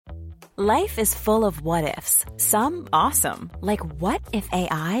Life is full of what-ifs. Some awesome, like what if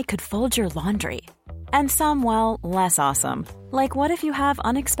AI could fold your laundry? And some, well, less awesome, like what if you have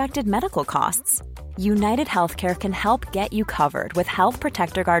unexpected medical costs? United Healthcare can help get you covered with Health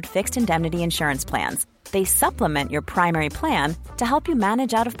Protector Guard fixed indemnity insurance plans. They supplement your primary plan to help you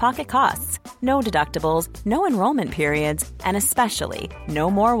manage out-of-pocket costs. No deductibles, no enrollment periods, and especially no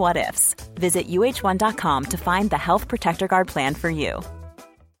more what-ifs. Visit uh1.com to find the Health Protector Guard plan for you.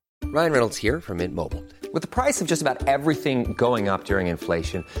 Ryan Reynolds here from Mint Mobile. With the price of just about everything going up during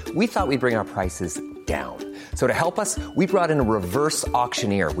inflation, we thought we'd bring our prices down. So to help us, we brought in a reverse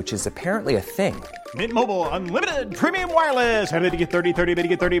auctioneer, which is apparently a thing. Mint Mobile Unlimited Premium Wireless. How to get 30, 30, bit to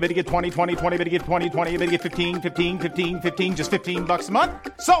get 30, bit to get 20, 20, 20, bit to get 20, 20, bit to get 15, 15, 15, 15, just $15 a month?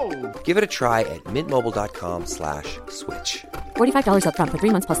 Sold! Give it a try at mintmobile.com/switch. $45 up front for 3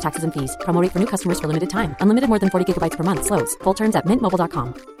 months plus taxes and fees. Promo rate for new customers for limited time. Unlimited more than 40 gigabytes per month. Slows full terms at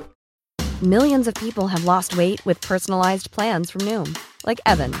mintmobile.com. Millions of people have lost weight with personalized plans from Noom. Like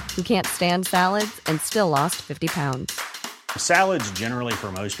Evan, who can't stand salads and still lost 50 pounds. Salads generally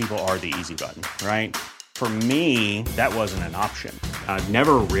for most people are the easy button, right? For me, that wasn't an option. I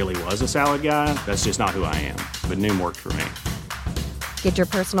never really was a salad guy. That's just not who I am. But Noom worked for me. Get your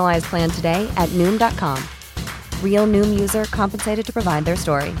personalized plan today at Noom.com. Real Noom user compensated to provide their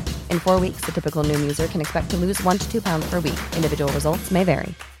story. In 4 weeks, the typical Noom user can expect to lose 1 to 2 pounds per week. Individual results may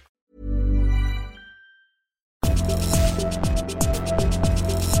vary.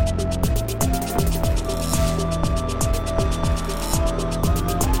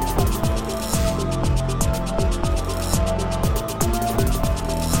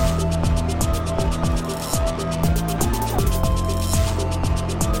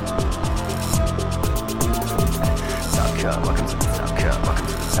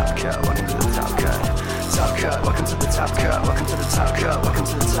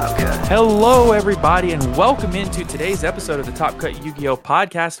 Hello, everybody, and welcome into today's episode of the Top Cut Yu-Gi-Oh!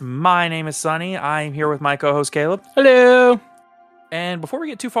 Podcast. My name is Sunny. I am here with my co-host Caleb. Hello. And before we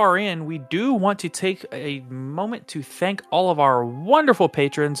get too far in, we do want to take a moment to thank all of our wonderful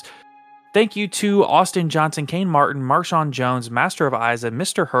patrons. Thank you to Austin Johnson, Kane Martin, Marshawn Jones, Master of Isa,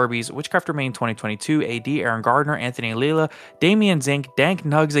 Mr. Herbies, Witchcrafter Main 2022, AD, Aaron Gardner, Anthony Lila, Damian Zink, Dank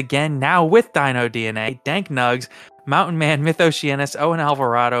Nugs again, now with Dino DNA, Dank Nugs, Mountain Man, Myth Oceanus, Owen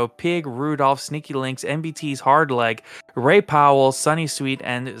Alvarado, Pig, Rudolph, Sneaky Links, MBT's Hard Leg, Ray Powell, Sunny Sweet,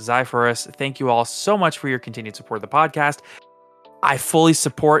 and Zyphorus. Thank you all so much for your continued support of the podcast. I fully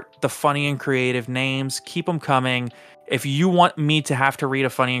support the funny and creative names. Keep them coming. If you want me to have to read a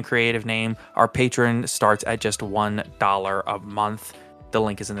funny and creative name, our Patreon starts at just $1 a month. The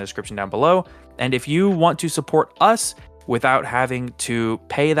link is in the description down below. And if you want to support us without having to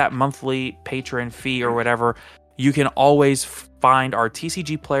pay that monthly patron fee or whatever, you can always find our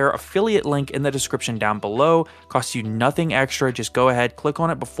TCG Player affiliate link in the description down below. Costs you nothing extra. Just go ahead, click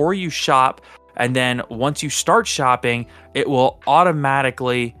on it before you shop. And then once you start shopping, it will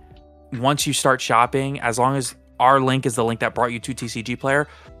automatically, once you start shopping, as long as our link is the link that brought you to TCG Player,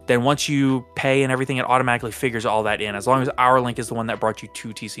 then once you pay and everything, it automatically figures all that in, as long as our link is the one that brought you to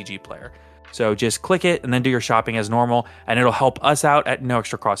TCG Player. So just click it and then do your shopping as normal, and it'll help us out at no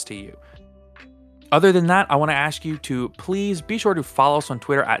extra cost to you. Other than that, I want to ask you to please be sure to follow us on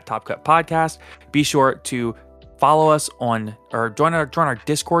Twitter at Top Cut Podcast. Be sure to follow us on, or join our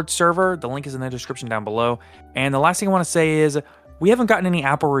Discord server. The link is in the description down below. And the last thing I want to say is, we haven't gotten any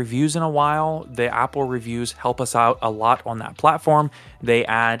Apple reviews in a while. The Apple reviews help us out a lot on that platform. They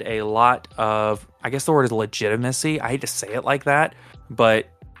add a lot of, I guess the word is legitimacy. I hate to say it like that, but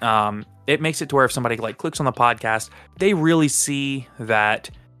it makes it to where if somebody like clicks on the podcast, they really see that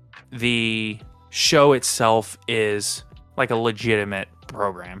the show itself is like a legitimate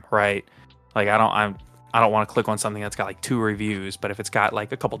program, right? Like I don't want to click on something that's got like 2 reviews, but if it's got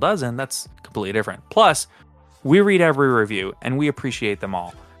like a couple dozen, that's completely different. Plus, we read every review and we appreciate them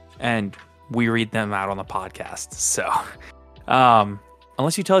all, and we read them out on the podcast. So,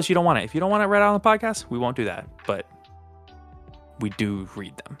 unless you tell us you don't want it, if you don't want it read out on the podcast, we won't do that, but we do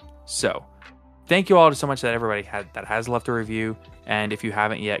read them. So, thank you all so much that everybody that has left a review. And if you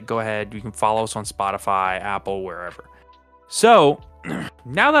haven't yet, go ahead. You can follow us on Spotify, Apple, wherever. So,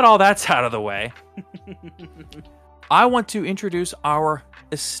 now that all that's out of the way, I want to introduce our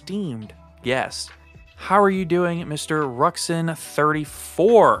esteemed guest. How are you doing, Mr.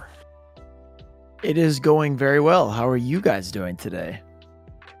 Ruxin34? It is going very well. How are you guys doing today?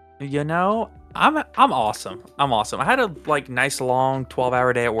 You know, I'm awesome. I'm awesome. I had a nice long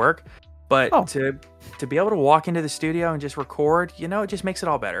 12-hour day at work, but to be able to walk into the studio and just record, it just makes it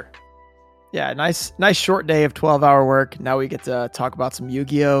all better. Yeah, nice short day of 12-hour work. Now we get to talk about some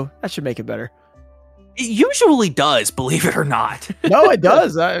Yu-Gi-Oh. That should make it better. It usually does, believe it or not. No, it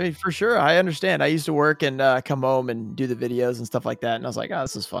does. I mean, for sure. I understand. I used to work and come home and do the videos and stuff like that. And I was like, oh,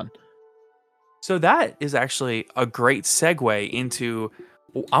 this is fun. So that is actually a great segue into,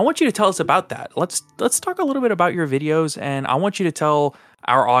 I want you to tell us about that. Let's talk a little bit about your videos, and I want you to tell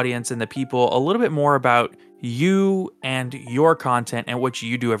our audience and the people a little bit more about you and your content and what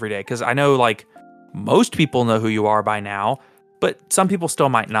you do every day. Because I know like most people know who you are by now, but some people still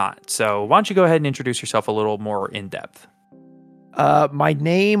might not. So why don't you go ahead and introduce yourself a little more in depth? My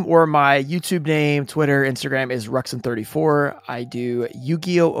name or my YouTube name, Twitter, Instagram is Ruxin34. I do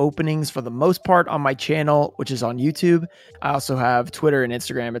Yu-Gi-Oh openings for the most part on my channel, which is on YouTube. I also have Twitter and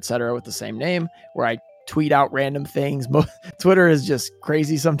Instagram, etc., with the same name, where I tweet out random things. Twitter is just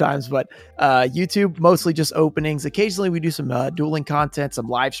crazy sometimes, but YouTube, mostly just openings. Occasionally we do some dueling content, some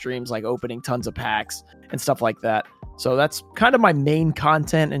live streams, like opening tons of packs and stuff like that. So that's kind of my main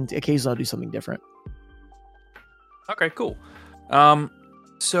content, and occasionally I'll do something different. Okay, cool.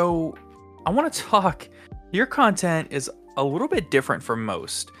 So I want to talk, your content is a little bit different from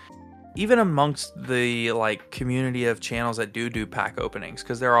most, even amongst the like community of channels that do pack openings.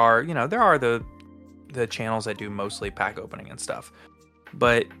 Cause there are the channels that do mostly pack opening and stuff,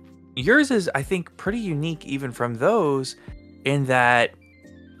 but yours is, I think, pretty unique even from those, in that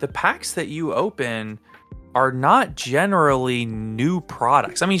the packs that you open are not generally new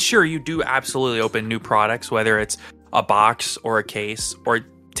products. I mean, sure, you do absolutely open new products, whether it's a box or a case or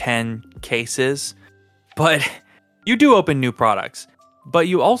 10 cases, but you do open new products. But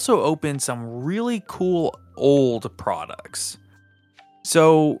you also open some really cool old products.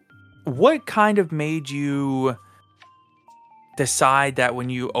 So what kind of made you decide that when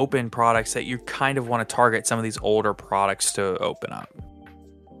you open products that you kind of want to target some of these older products to open up?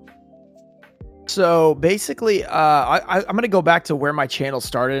 So basically, I'm going to go back to where my channel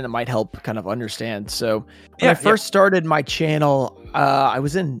started, and it might help kind of understand. So when I first started my channel, I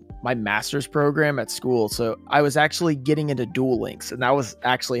was in my master's program at school. So I was actually getting into Duel Links, and that was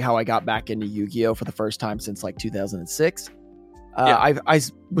actually how I got back into Yu-Gi-Oh for the first time since like 2006. I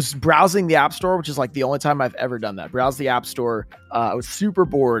was browsing the App Store, which is like the only time I've ever done that. Browse the App Store. I was super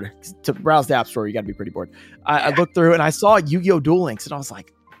bored. To browse the App Store, you got to be pretty bored. I looked through and I saw Yu-Gi-Oh! Duel Links, and I was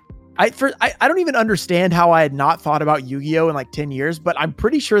like, I don't even understand how I had not thought about Yu-Gi-Oh! In like 10 years, but I'm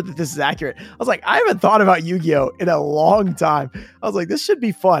pretty sure that this is accurate. I was like, I haven't thought about Yu-Gi-Oh! In a long time. I was like, this should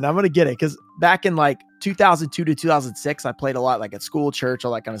be fun. I'm going to get it. Because back in like 2002 to 2006, I played a lot like at school, church,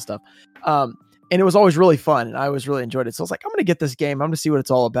 all that kind of stuff. And it was always really fun, and I always really enjoyed it. So I was like, I'm going to get this game. I'm going to see what it's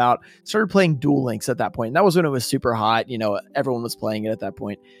all about. Started playing Duel Links at that point. And that was when it was super hot. You know, everyone was playing it at that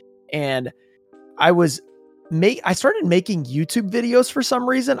point. And I started making YouTube videos for some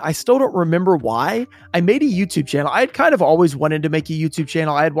reason. I still don't remember why. I made a YouTube channel. I had kind of always wanted to make a YouTube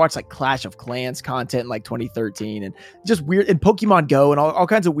channel. I had watched like Clash of Clans content in like 2013 and just weird, and Pokemon Go and all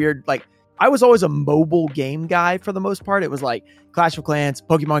kinds of weird, like, I was always a mobile game guy for the most part. It was like Clash of Clans,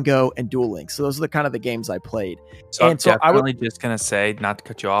 Pokemon Go, and Duel Links. So those are the kind of the games I played. So I'm definitely just going to say, not to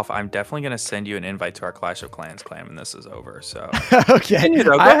cut you off, I'm definitely going to send you an invite to our Clash of Clans clan when this is over. So okay.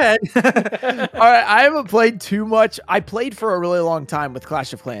 Go ahead. All right. I haven't played too much. I played for a really long time with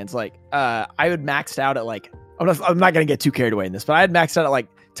Clash of Clans. Like I would maxed out at like, I'm not going to get too carried away in this, but I had maxed out at like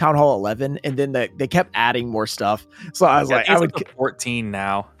Town Hall 11, and then they kept adding more stuff. So I was I would 14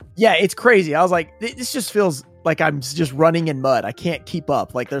 now. Yeah, it's crazy. I was like, this just feels like I'm just running in mud. I can't keep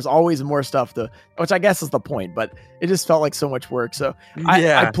up. Like there's always more stuff which I guess is the point, but it just felt like so much work. So but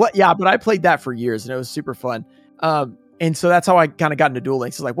I played that for years, and it was super fun. And so that's how I kind of got into Duel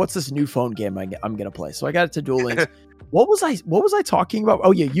Links. It's like, what's this new phone game I'm going to play? So I got it to Duel Links. What was I talking about?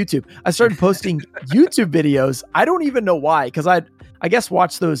 Oh yeah, YouTube. I started posting YouTube videos. I don't even know why, because I guess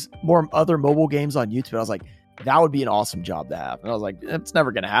watched those more other mobile games on YouTube. I was like, that would be an awesome job to have. And I was like, it's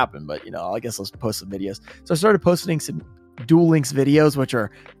never going to happen, but I guess let's post some videos. So I started posting some Duel Links videos, which are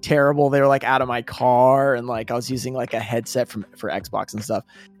terrible. They were like out of my car, and like I was using like a headset for Xbox and stuff.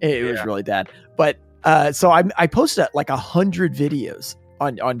 It was really bad. But so I posted like 100 videos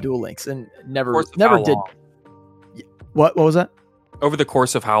on Duel Links, and never did. What was that? Over the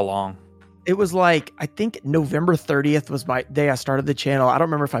course of how long? It was like, I think November 30th was my day I started the channel. I don't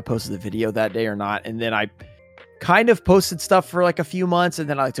remember if I posted the video that day or not. And then I kind of posted stuff for like a few months, and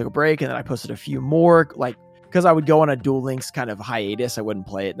then I took a break, and then I posted a few more, like, because I would go on a Duel Links kind of hiatus. I wouldn't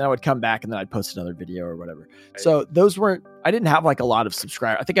play it. Then I would come back, and then I'd post another video or whatever. Right. So I didn't have like a lot of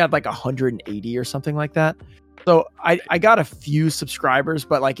subscribers. I think I had like 180 or something like that. So I got a few subscribers,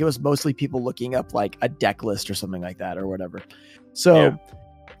 but like it was mostly people looking up like a deck list or something like that or whatever. So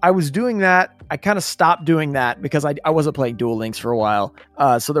I was doing that. I kind of stopped doing that because I wasn't playing Duel Links for a while.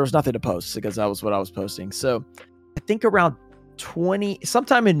 So there was nothing to post because that was what I was posting. So I think around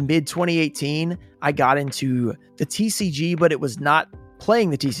sometime in mid 2018, I got into the TCG, but it was not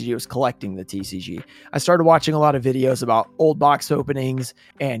playing the TCG, it was collecting the TCG. I started watching a lot of videos about old box openings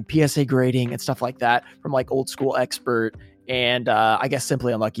and PSA grading and stuff like that from like Old School Expert and I guess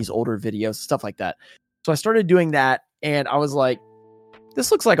Simply Unlucky's older videos, stuff like that. So I started doing that and I was like, this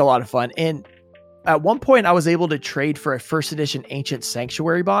looks like a lot of fun. And at one point I was able to trade for a first edition Ancient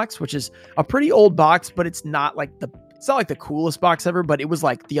Sanctuary box, which is a pretty old box, but it's not like the coolest box ever, but it was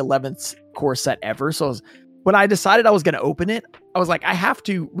like the 11th core set ever. So when I decided I was going to open it, I was like, I have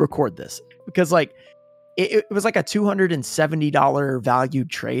to record this because like it was like a $270 valued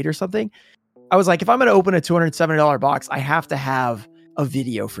trade or something. I was like, if I'm going to open a $270 box, I have to have a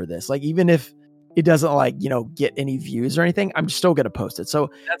video for this. Like, even if it doesn't like, get any views or anything, I'm still going to post it.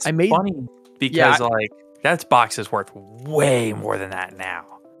 So that's funny because like that box is worth way more than that now.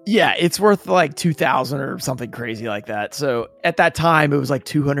 Yeah, it's worth like 2,000 or something crazy like that. So at that time, it was like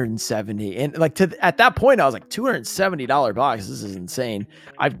 270, and like at that point, I was like $270 box. This is insane.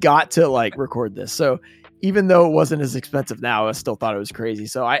 I've got to like record this. So even though it wasn't as expensive now, I still thought it was crazy.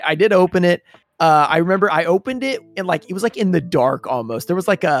 So I did open it. I remember I opened it and like it was like in the dark almost. There was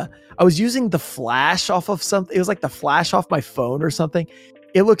like I was using the flash off of something. It was like the flash off my phone or something.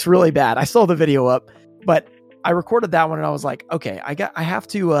 It looks really bad. I still have the video up, but I recorded that one and I was like, okay, I have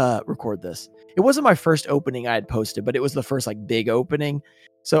to record this. It wasn't my first opening I had posted, but it was the first like big opening.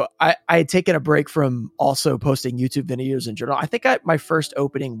 So I had taken a break from also posting YouTube videos in general. I think my first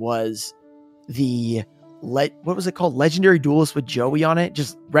opening was what was it called? Legendary Duelist with Joey on it.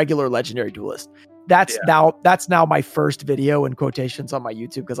 Just regular Legendary Duelist. That's now my first video in quotations on my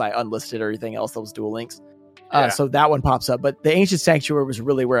YouTube because I unlisted everything else that was Duel Links. So that one pops up, but the Ancient Sanctuary was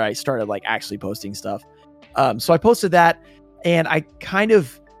really where I started like actually posting stuff. So I posted that and I kind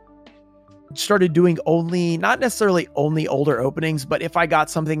of started doing not necessarily only older openings, but if I got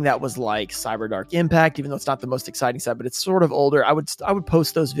something that was like CyberDark Impact, even though it's not the most exciting set, but it's sort of older, I would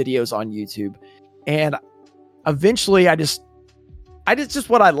post those videos on YouTube. And eventually I just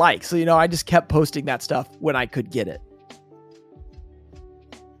what I like. So, I just kept posting that stuff when I could get it.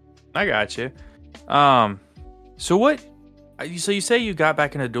 I got you. So you say you got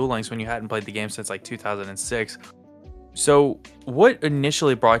back into Duel Links when you hadn't played the game since like 2006. So what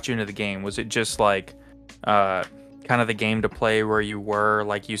initially brought you into the game? Was it just like kind of the game to play where you were,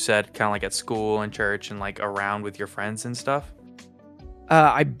 like you said, kind of like at school and church and like around with your friends and stuff?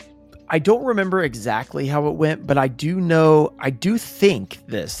 I don't remember exactly how it went, but I do think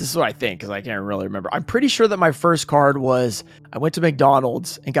this is what I think because I can't really remember. I'm pretty sure that my first card was I went to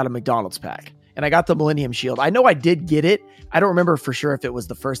McDonald's and got a McDonald's pack. And I got the Millennium Shield. I know I did get it. I don't remember for sure if it was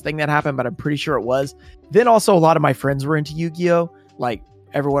the first thing that happened, but I'm pretty sure it was. Then also a lot of my friends were into Yu-Gi-Oh! Like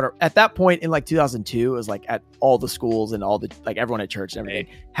everyone at that point in like 2002, it was like at all the schools and all the like everyone at church and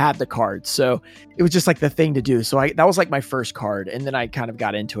everything had the cards. So it was just like the thing to do. So that was like my first card. And then I kind of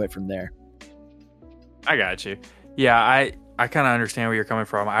got into it from there. I got you. Yeah, I kind of understand where you're coming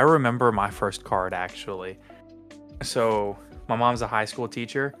from. I remember my first card actually. So my mom's a high school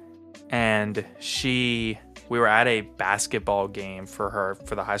teacher. And we were at a basketball game for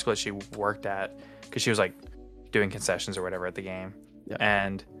the high school that she worked at because she was like doing concessions or whatever at the game. Yeah.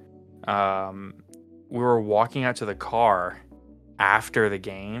 And we were walking out to the car after the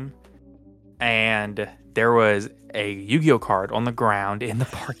game and there was a Yu-Gi-Oh card on the ground in the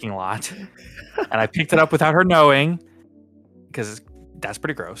parking lot. And I picked it up without her knowing because that's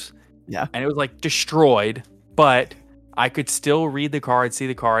pretty gross. Yeah. And it was like destroyed, but I could still read the card, see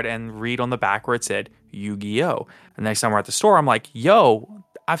the card, and read on the back where it said Yu-Gi-Oh! And next time we're at the store, I'm like, yo,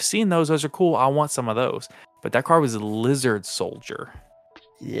 I've seen those. Those are cool. I want some of those. But that card was Lizard Soldier.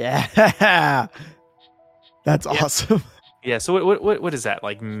 Yeah. That's awesome. Yeah, so what is that?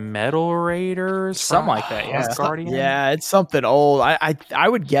 Like Metal Raiders? Something like that, yeah. Guardian? Yeah, it's something old. I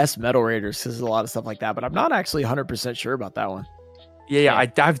would guess Metal Raiders because there's a lot of stuff like that, but I'm not actually 100% sure about that one. Yeah.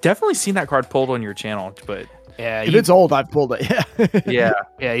 I've definitely seen that card pulled on your channel, but... Yeah, if it's old, I've pulled it. Yeah.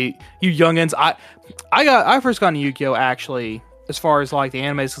 You youngins. I first got into Yu-Gi-Oh! Actually, as far as like the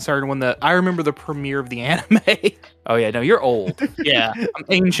anime is concerned, I remember the premiere of the anime. Oh yeah, no, you're old. Yeah, I'm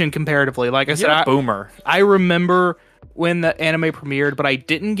ancient comparatively. Like I said, boomer. I remember when the anime premiered, but I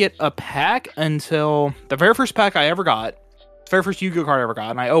didn't get a pack until the very first pack I ever got, the very first Yu-Gi-Oh! Card I ever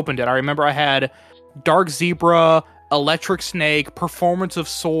got, and I opened it. I remember I had Dark Zebra, Electric Snake, Performance of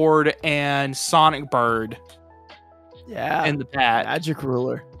Sword, and Sonic Bird. Yeah, in the pack. Magic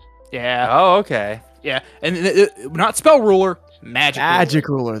Ruler. Yeah. Oh, okay. Yeah, and not Spell Ruler, Magic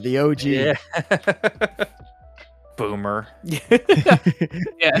Ruler, the OG. Yeah. Boomer. Yeah,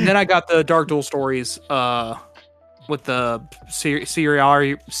 and then I got the Dark Duel Stories with the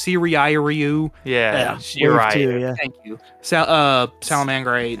Siriairyu. Yeah. You're right. Thank you.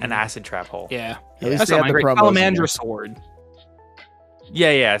 Salamangreat. An acid trap hole. Yeah. At least That's they had the Salamangreat. promos in Salamandra there. Sword.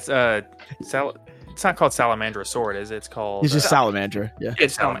 Yeah. It's not called Salamandra Sword, is it? It's called... It's just Salamandra. Yeah.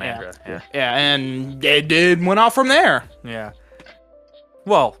 It's Salamandra. Yeah, and it went off from there. Yeah.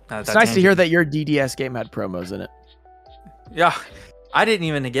 Well, It's nice to hear that your DDS game had promos in it. Yeah. I didn't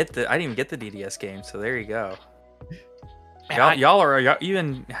even get the DDS game, so there you go. Man, Y'all are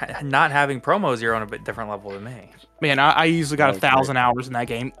even not having promos. You're on a bit different level than me. Man, I usually got 1,000 hours in that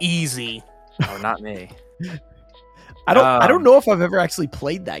game, easy. Oh, not me. I don't know if I've ever actually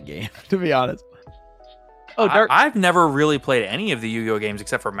played that game, to be honest. Oh, I've never really played any of the Yu-Gi-Oh games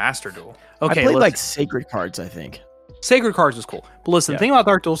except for Master Duel. Okay, I played listen. like Sacred Cards, I think. Sacred Cards is cool. But listen, the thing about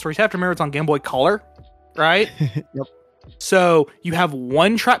Dark Duel Stories, you have to remember it's on Game Boy Color, right? Yep. So you have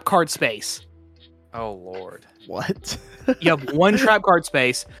one trap card space. Oh, Lord. What? You have one trap card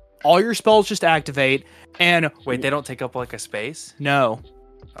space. All your spells just activate. And Wait, they don't take up like a space? no,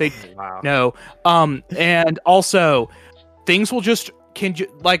 they Wow. no. And also things will just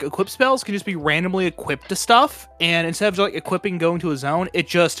like equip spells can just be randomly equipped to stuff. And instead of like equipping going to a zone, it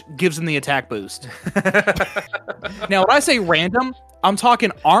just gives them the attack boost. Now, when I say random, I'm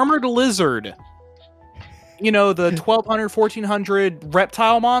talking Armored Lizard. You know, the 1200, 1400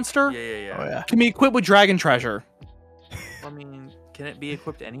 reptile monster Yeah. Oh, yeah. can be equipped with Dragon Treasure. I mean, can it be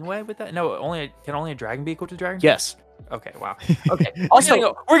equipped anyway with that? No, can only a dragon be equipped with dragon? Yes. Okay, wow. Okay.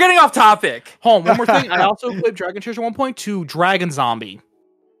 We're getting off topic. Hold on, one more thing. I also equipped Dragon Treasure 1.2 Dragon Zombie.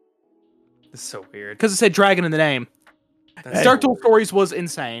 This is so weird. Because it said dragon in the name. That's Dark so Duel Stories was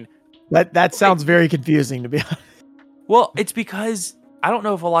insane. That sounds very confusing, to be honest. Well, it's because I don't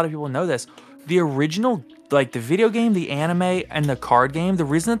know if a lot of people know this. The original, like the video game, the anime, and the card game, the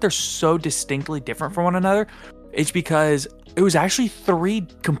reason that they're so distinctly different from one another is because it was actually 3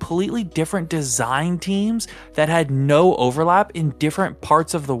 completely different design teams that had no overlap in different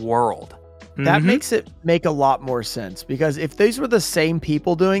parts of the world. That makes it make a lot more sense, because if these were the same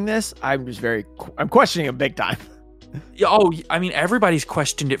people doing this, I'm questioning them big time. Yeah, oh, I mean, everybody's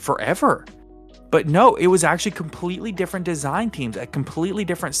questioned it forever. But no, it was actually completely different design teams at completely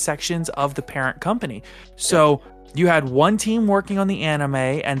different sections of the parent company. So you had one team working on the anime,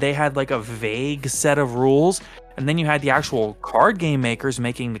 and they had like a vague set of rules. And then you had the actual card game makers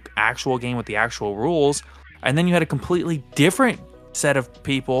making the actual game with the actual rules. And then you had a completely different set of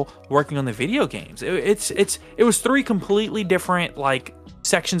people working on the video games. It was 3 completely different like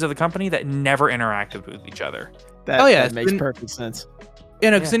sections of the company that never interacted with each other. That makes perfect sense.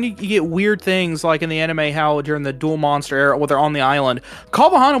 Because then you get weird things like in the anime, how during the Duel Monster era, when they're on the island,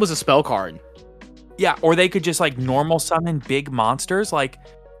 Kalvahana was a spell card. Yeah, or they could just like normal summon big monsters. Like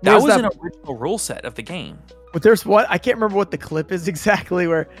that was an original rule set of the game. But there's what I can't remember what the clip is exactly.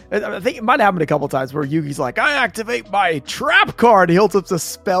 Where I think it might happen a couple times where Yugi's like, "I activate my trap card." He holds up a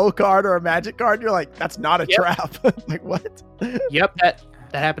spell card or a magic card. And you're like, "That's not a trap." Like what? Yep, that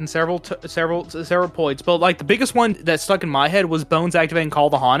happened several points. But like the biggest one that stuck in my head was Bones activating Call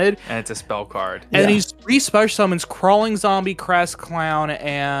the Haunted, And it's a spell card. and then he's 3 special summons: Crawling Zombie, Crass Clown,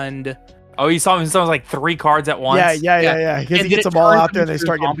 and Oh, you saw him summon like 3 cards at once? Yeah. Because And he gets then it them all turns out there and they into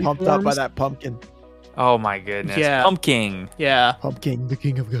start getting zombie pumped up by forms. that pumpkin. Oh my goodness. Yeah. Pumpkin. yeah. Pumpkin, the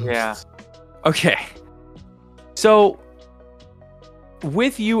king of ghosts. Yeah. Okay. So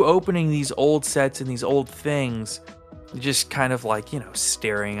with you opening these old sets and these old things, just kind of like,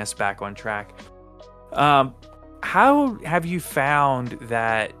 steering us back on track. How have you found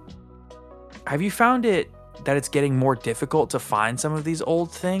that? Have you found it that it's getting more difficult to find some of these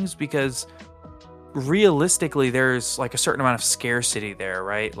old things? Because realistically, there's like a certain amount of scarcity there,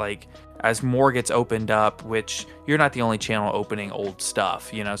 right? Like as more gets opened up, which you're not the only channel opening old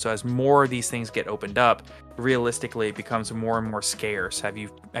stuff, so as more of these things get opened up, realistically it becomes more and more scarce. Have you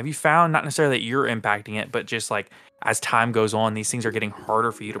found, not necessarily that you're impacting it, but just like as time goes on, these things are getting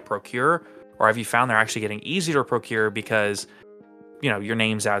harder for you to procure? Or have you found they're actually getting easier to procure because your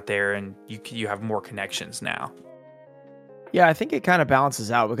name's out there and you have more connections now? Yeah, I think it kind of balances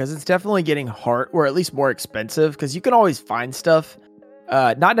out, because it's definitely getting hard, or at least more expensive, because you can always find stuff.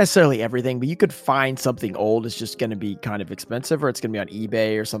 Not necessarily everything, but you could find something old. It's just going to be kind of expensive, or it's going to be on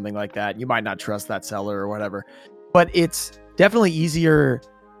eBay or something like that. You might not trust that seller or whatever. But it's definitely easier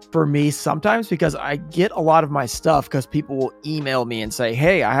for me sometimes, because I get a lot of my stuff because people will email me and say,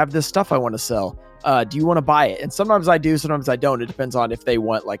 "Hey, I have this stuff I want to sell." Do you want to buy it? And sometimes I do, sometimes I don't. It depends on if they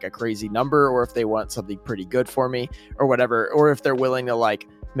want like a crazy number or if they want something pretty good for me or whatever, or if they're willing to like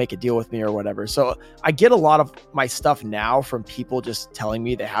make a deal with me or whatever. So I get a lot of my stuff now from people just telling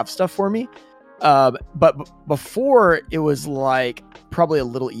me they have stuff for me. But before it was like probably a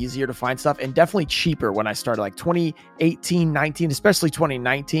little easier to find stuff and definitely cheaper when I started, like 2018, 19, especially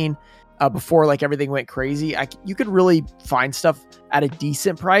 2019, before like everything went crazy. You could really find stuff at a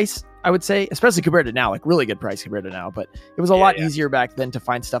decent price, I would say, especially compared to now, like really good price compared to now. But it was a lot easier back then to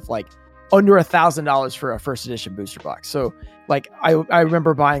find stuff like under $1,000 for a first edition booster box. So like I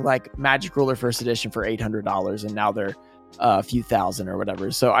remember buying like Magic Ruler first edition for $800, and now they're a few thousand or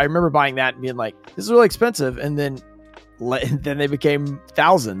whatever. So I remember buying that and being like, this is really expensive. And then they became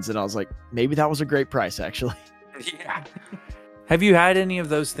thousands. And I was like, maybe that was a great price, actually. Yeah. Have you had any of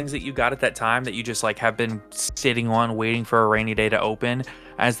those things that you got at that time that you just like have been sitting on waiting for a rainy day to open?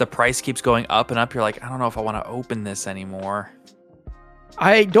 As the price keeps going up and up, you're like, I don't know if I want to open this anymore.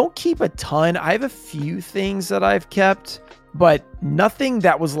 I don't keep a ton. I have a few things that I've kept, but nothing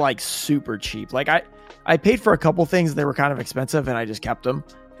that was like super cheap. Like I paid for a couple things. They were kind of expensive and I just kept them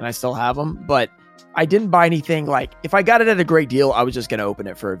and I still have them, but I didn't buy anything. Like if I got it at a great deal, I was just going to open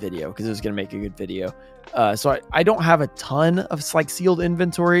it for a video because it was going to make a good video. So I don't have a ton of like sealed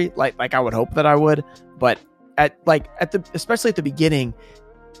inventory, like I would hope that I would, but especially at the beginning,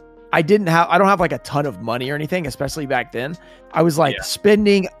 I don't have like a ton of money or anything, especially back then. I was like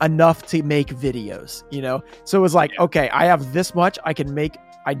spending enough to make videos, you know? So it was like, okay, I have this much I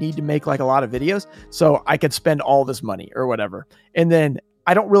need to make like a lot of videos, so I could spend all this money or whatever. And then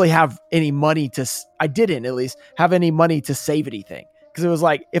I don't really have any money I didn't at least have any money to save anything. Because it was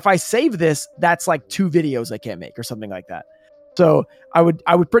like, if I save this, that's like 2 videos I can't make or something like that. So I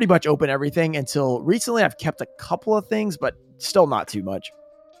would pretty much open everything until recently. I've kept a couple of things, but still not too much.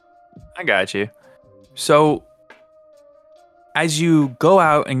 I got you. So as you go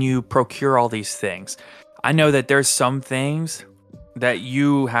out and you procure all these things, I know that there's some things that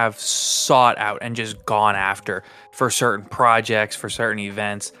you have sought out and just gone after for certain projects, for certain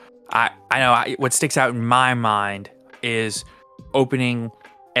events. I know what sticks out in my mind is opening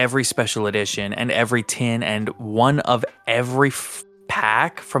every special edition and every tin and one of every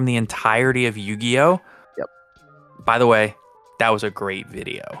pack from the entirety of Yu-Gi-Oh! Yep. By the way, that was a great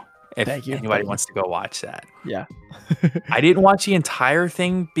video. If Thank you. Anybody wants to go watch that. Yeah. I didn't watch the entire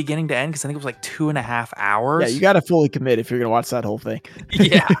thing beginning to end because I think it was like 2.5 hours. Yeah, you got to fully commit if you're going to watch that whole thing.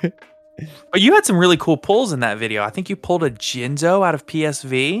 Yeah. But you had some really cool pulls in that video. I think you pulled a Jinzo out of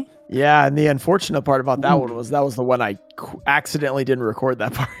PSV. Yeah, and the unfortunate part about that one was that was the one I accidentally didn't record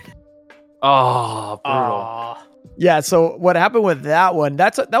that part. Oh, brutal. Yeah, so what happened with that one,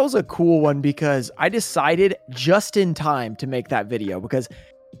 that was a cool one because I decided just in time to make that video because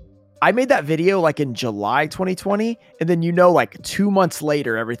I made that video like in July 2020, and then like 2 months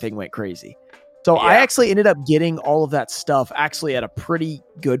later, everything went crazy. So I actually ended up getting all of that stuff actually at a pretty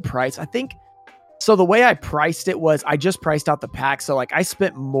good price. I think, so the way I priced it was I just priced out the pack. So like I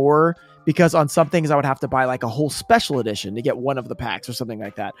spent more because on some things I would have to buy like a whole special edition to get one of the packs or something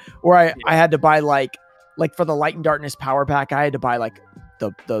like that. Or I had to buy like for the Light and Darkness Power Pack, I had to buy like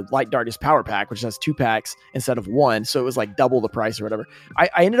the Light Darkness Power Pack, which has 2 packs instead of 1. So it was like double the price or whatever. I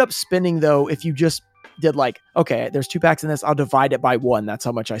ended up spending though, if you just did like, okay, there's 2 packs in this, I'll divide it by 1. That's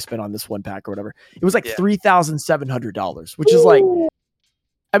how much I spent on this 1 pack or whatever. It was like $3,700, which is like,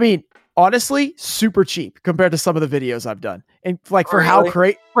 I mean, honestly, super cheap compared to some of the videos I've done. And like for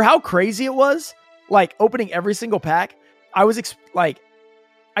how crazy it was, like opening every single pack, I was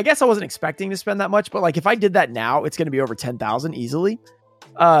I guess I wasn't expecting to spend that much, but like if I did that now, it's going to be over 10,000 easily.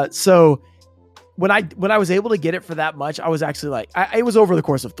 So when I was able to get it for that much, I was actually like, it was over the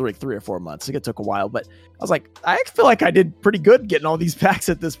course of three or 4 months. It took a while, but I was like, I feel like I did pretty good getting all these packs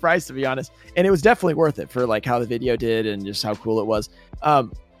at this price, to be honest. And it was definitely worth it for like how the video did and just how cool it was.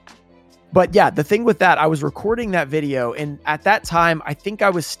 But yeah, the thing with that, I was recording that video, and at that time, I think I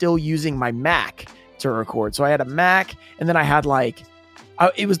was still using my Mac to record. So I had a Mac, and then I had like,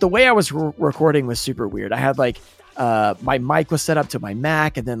 it was the way I was recording was super weird. I had like, my mic was set up to my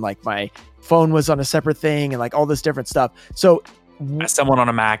Mac, and then like my phone was on a separate thing and like all this different stuff. So as someone on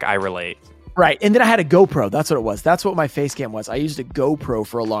a Mac, I relate. Right. And then I had a GoPro. That's what it was. That's what my face cam was. I used a GoPro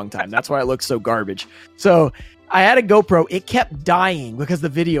for a long time. That's why it looked so garbage. So I had a GoPro. It kept dying because the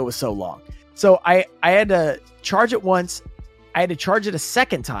video was so long. So I had to charge it once. I had to charge it a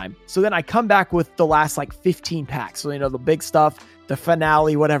second time. So then I come back with the last like 15 packs. So, the big stuff, the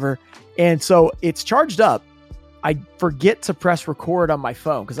finale, whatever. And so it's charged up. I forget to press record on my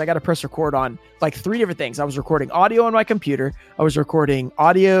phone because I got to press record on like 3 different things. I was recording audio on my computer. I was recording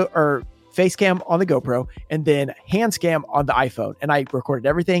audio or face cam on the GoPro, and then hands cam on the iPhone. And I recorded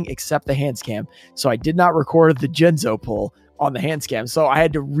everything except the hands cam. So I did not record the Genzo pull on the hands cam. So I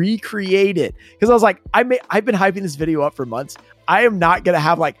had to recreate it because I was like, I've been hyping this video up for months. I am not going to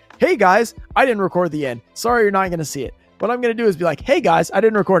have like, hey guys, I didn't record the end. Sorry, you're not going to see it. What I'm going to do is be like, hey guys, I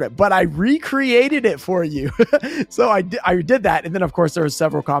didn't record it, but I recreated it for you. So I did that. And then of course there was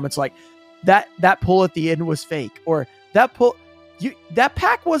several comments like that pull at the end was fake, or that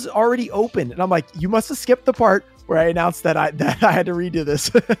pack was already open. And I'm like, you must have skipped the part where I announced that I had to redo this.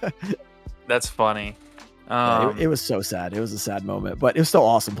 That's funny. It was so sad. It was a sad moment, but it was still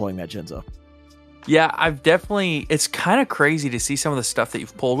awesome pulling that Genzo. Yeah, it's kind of crazy to see some of the stuff that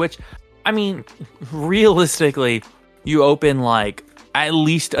you've pulled, which, I mean, realistically, you open like at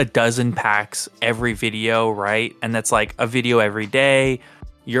least a dozen packs every video, right? And that's like a video every day.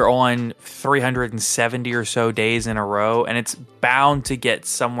 You're on 370 or so days in a row, and it's bound to get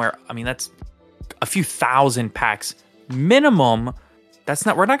somewhere. I mean, that's a few thousand packs minimum.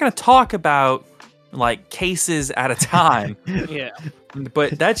 We're not going to talk about like cases at a time. Yeah.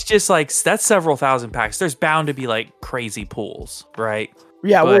 But that's several thousand packs. There's bound to be like crazy pulls, right?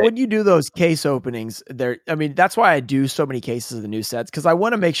 Yeah, well, when you do those case openings, that's why I do so many cases of the new sets, because I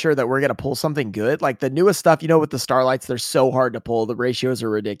want to make sure that we're going to pull something good. Like the newest stuff, with the Starlights, they're so hard to pull. The ratios are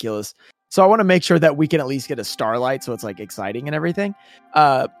ridiculous. So I want to make sure that we can at least get a Starlight, so it's like exciting and everything.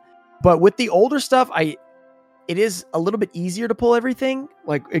 But with the older stuff, it is a little bit easier to pull everything,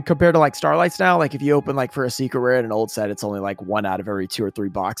 like compared to like Starlights now. Like if you open like for a secret rare in an old set, it's only like 1 out of every 2 or 3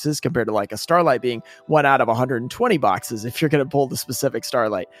 boxes, compared to like a Starlight being 1 out of 120 boxes if you're going to pull the specific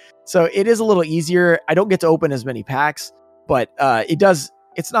Starlight. So it is a little easier. I don't get to open as many packs, but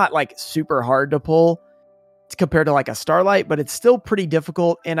it's not like super hard to pull compared to like a Starlight, but it's still pretty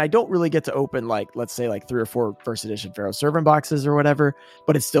difficult. And I don't really get to open like, let's say like 3 or 4 first edition Pharaoh Servant boxes or whatever,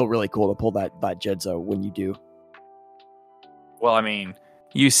 but it's still really cool to pull that Genzo when you do. Well, I mean,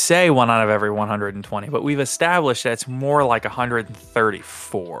 you say 1 out of every 120, but we've established that it's more like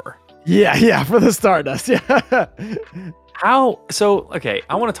 134. Yeah, for the Stardust. Yeah. Okay,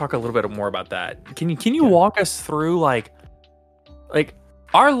 I want to talk a little bit more about that. Can you walk us through I'm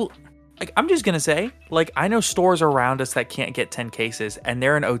just going to say, like, I know stores around us that can't get 10 cases and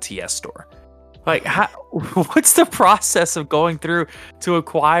they're an OTS store. Like, what's the process of going through to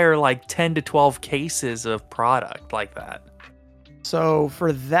acquire like 10 to 12 cases of product like that? So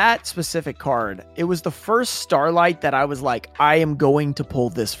for that specific card, it was the first Starlight that I was like, I am going to pull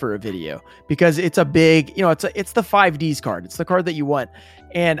this for a video, because it's a big, it's the 5Ds card. It's the card that you want.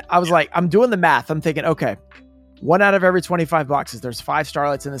 And I was like, I'm doing the math. I'm thinking, okay, 1 out of every 25 boxes, there's 5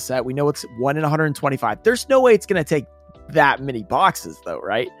 Starlights in the set. We know it's 1 in 125. There's no way it's going to take that many boxes though,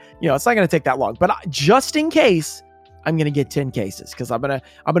 right? It's not going to take that long, but just in case, I'm going to get 10 cases, because I'm going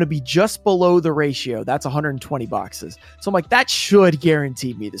to be just below the ratio. That's 120 boxes. So I'm like, that should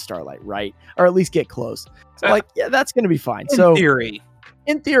guarantee me the Starlight, right? Or at least get close. So I'm like, yeah, that's going to be fine.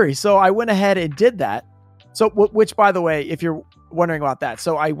 In theory. So I went ahead and did that. So, which by the way, if you're wondering about that,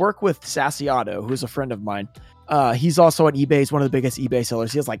 so I work with Sassiato, who's a friend of mine. He's also on eBay. He's one of the biggest eBay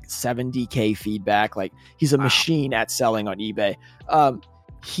sellers. He has like 70K feedback. Like he's a machine at selling on eBay.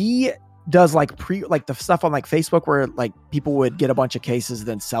 He does like the stuff on like Facebook where like people would get a bunch of cases and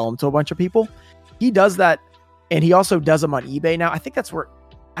then sell them to a bunch of people. He does that, and he also does them on eBay now. I think that's where,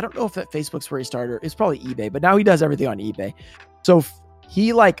 I don't know if that Facebook's where he started. It's probably eBay, but now he does everything on eBay. So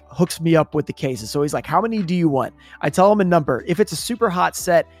he like hooks me up with the cases. So he's like, how many do you want? I tell him a number. If it's a super hot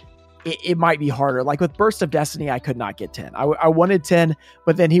set, it might be harder. Like with Burst of Destiny, I could not get 10. I wanted 10,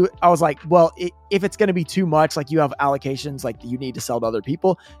 but then I was like, well, if it's going to be too much, like you have allocations, like you need to sell to other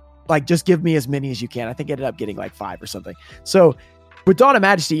people, like just give me as many as you can. I think I ended up getting like 5 or something. So with Dawn of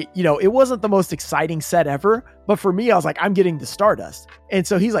Majesty, it wasn't the most exciting set ever, but for me, I was like, I'm getting the Stardust. And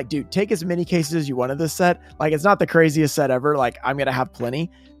so he's like, dude, take as many cases as you want of this set. Like, it's not the craziest set ever. Like, I'm going to have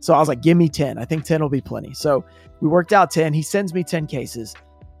plenty. So I was like, give me 10. I think 10 will be plenty. So we worked out 10. He sends me 10 cases.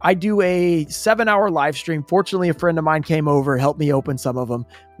 I do a 7-hour live stream. Fortunately, a friend of mine came over, helped me open some of them.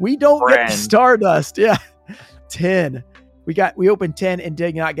 We don't get the Stardust. Yeah. 10. We opened 10 and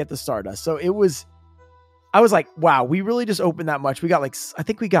did not get the Stardust. So I was like, wow, we really just opened that much. I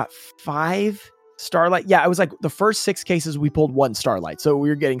think we got 5 Starlight. Yeah, it was like the first 6 cases we pulled 1 Starlight. So we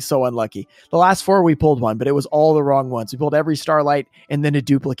were getting so unlucky. The last 4 we pulled 1, but it was all the wrong ones. We pulled every Starlight and then a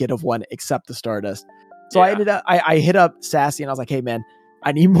duplicate of 1 except the Stardust. So yeah. I hit up Sassy and I was like, hey man,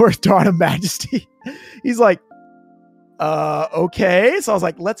 I need more Dawn of Majesty. He's like, okay. So I was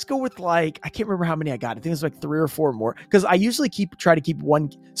like, let's go with I can't remember how many I got. I think it was like 3 or 4 more. Cause I usually try to keep 1.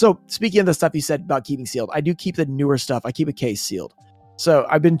 So speaking of the stuff you said about keeping sealed, I do keep the newer stuff. I keep a case sealed. So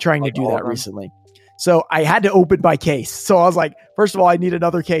I've been trying to do that recently. So I had to open my case. So I was like, first of all, I need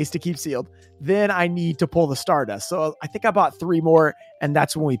another case to keep sealed. Then I need to pull the Stardust. So I think I bought 3 more, and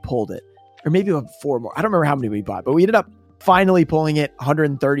that's when we pulled it. Or maybe 4 more. I don't remember how many we bought, but we ended up finally pulling it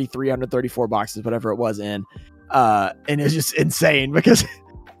 133, 134 boxes, whatever it was in. And it was just insane because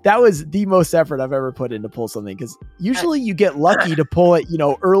that was the most effort I've ever put in to pull something. Because usually you get lucky to pull it,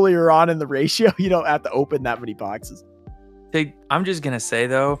 earlier on in the ratio. You don't have to open that many boxes. I'm just going to say,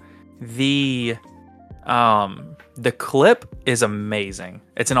 though, the clip is amazing.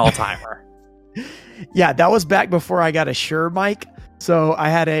 It's an all-timer. Yeah, that was back before I got a Shure mic. So I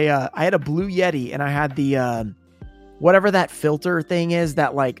had a Blue Yeti, and I had the whatever that filter thing is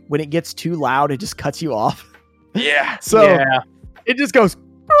that, like, when it gets too loud, it just cuts you off. Yeah. So it just goes,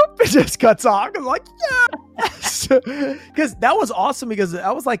 boop, it just cuts off. I'm like, yes. Because that was awesome, because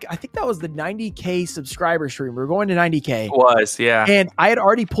I was like, I think that was the 90K subscriber stream. We were going to 90K. It was, yeah. And I had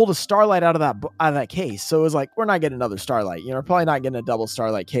already pulled a Starlight out of that case. So it was like, we're not getting another Starlight. We're probably not getting a double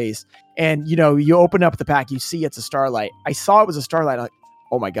Starlight case. And, you open up the pack, you see it's a Starlight. I saw it was a Starlight. I'm like,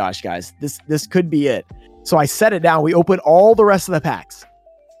 oh my gosh, guys, this could be it. So I set it down. We open all the rest of the packs,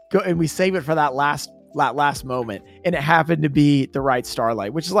 and we save it for that last moment. And it happened to be the right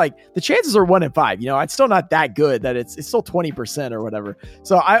Starlight, which is like, the chances are 1 in 5. It's still not that good that it's still 20% or whatever.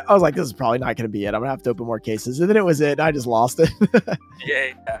 So I was like, this is probably not going to be it. I'm gonna have to open more cases. And then it was it. And I just lost it.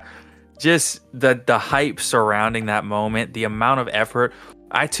 Yeah. Just the hype surrounding that moment, the amount of effort.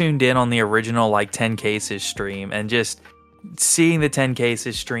 I tuned in on the original 10 cases stream, and just seeing the 10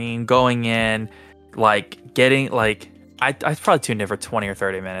 cases stream, going in, getting I probably tuned in for 20 or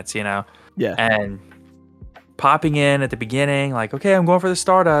 30 minutes, Yeah. And popping in at the beginning, okay, I'm going for the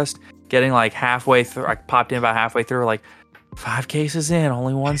Stardust, getting halfway through. I popped in about halfway through, 5 cases in,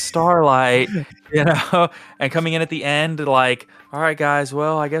 only 1 Starlight, and coming in at the end, all right, guys,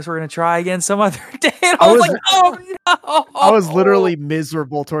 well, I guess we're going to try again some other day. And I was like, oh, no. I was literally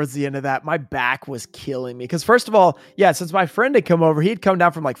miserable towards the end of that. My back was killing me. Because first of all, since my friend had come over, he'd come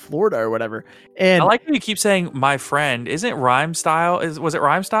down from Florida or whatever. And I like how you keep saying my friend. Isn't Rhyme Style? Was it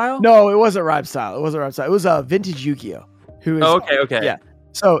Rhyme Style? No, it wasn't Rhyme Style. It was Vintage Yu-Gi-Oh! Who is okay. Yeah.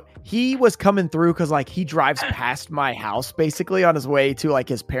 So he was coming through because he drives past my house basically on his way to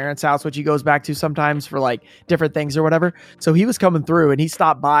his parents' house, which he goes back to sometimes for different things or whatever. So he was coming through and he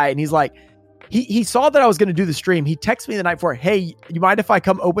stopped by and he's like, he saw that I was going to do the stream. He texted me the night before, hey, you mind if I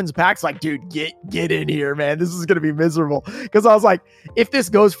come open some packs? Dude, get in here, man. This is going to be miserable. Because I was like, if this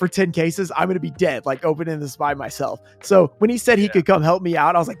goes for 10 cases, I'm going to be dead, opening this by myself. So when he said he could come help me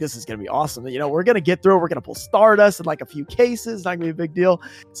out, I was like, this is going to be awesome. We're going to get through it. We're going to pull Stardust in a few cases. Not going to be a big deal.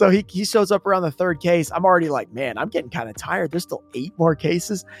 So he shows up around the 3rd case. I'm already man, I'm getting kind of tired. There's still 8 more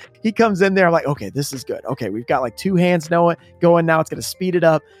cases. He comes in there. I'm like, okay, this is good. Okay, we've got 2 hands going now. It's going to speed it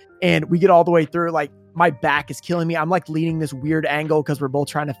up. And we get all the way through, my back is killing me. I'm leaning this weird angle because we're both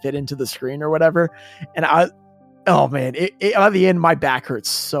trying to fit into the screen or whatever. And oh man, at the end, my back hurts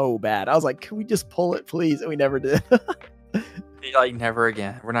so bad. I was like, can we just pull it, please? And we never did. Never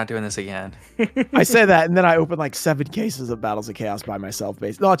again. We're not doing this again. I say that, and then I opened 7 cases of Battles of Chaos by myself.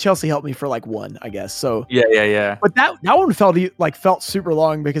 Basically, no, Chelsea helped me for 1, I guess. So yeah. But that one felt super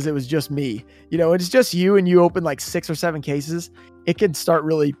long because it was just me. It's just you, and you open 6 or 7 cases. It can start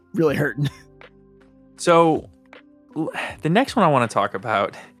really, really hurting. So the next one I want to talk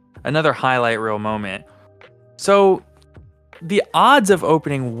about, another highlight reel moment. So the odds of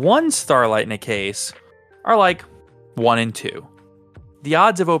opening 1 Starlight in a case are 1 in 2. The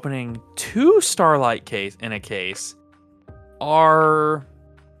odds of opening 2 Starlight case in a case are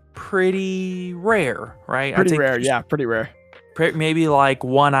pretty rare, right? Pretty rare, yeah, pretty rare. Maybe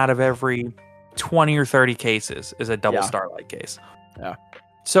 1 out of every 20 or 30 cases is a double Starlight case. Yeah.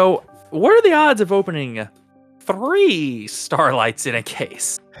 So what are the odds of opening 3 Starlights in a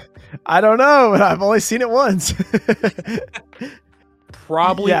case? I don't know. I've only seen it once.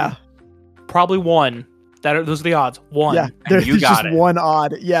 Probably 1. Those are the odds. 1. Yeah, there's just 1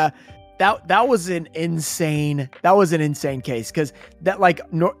 odd. Yeah. That was an insane case because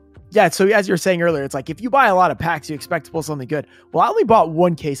that so as you were saying earlier, it's if you buy a lot of packs, you expect to pull something good. Well, I only bought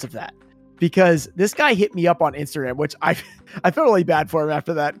 1 case of that because this guy hit me up on Instagram, which I felt really bad for him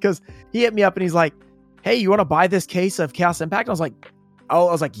after that because he hit me up and he's like, hey, you want to buy this case of Chaos Impact? And I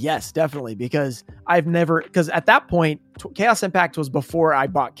was like, yes, definitely. Because because at that point, Chaos Impact was before I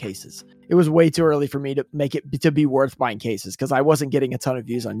bought cases. It was way too early for me to make it to be worth buying cases because I wasn't getting a ton of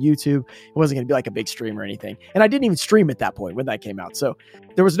views on YouTube. It wasn't going to be a big stream or anything. And I didn't even stream at that point when that came out. So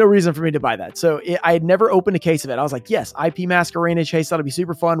there was no reason for me to buy that. So I had never opened a case of it. I was like, yes, IP Masquerade chase. That'll be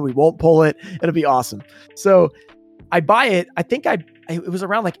super fun. We won't pull it. It'll be awesome. So I buy it. I think it was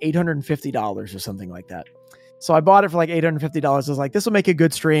around like $850 or something like that. So I bought it for like $850. I was like, this will make a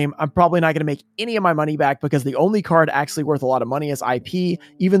good stream. I'm probably not going to make any of my money back because the only card actually worth a lot of money is IP.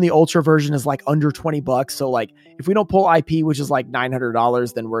 Even the Ultra version is like under $20. So like if we don't pull IP, which is like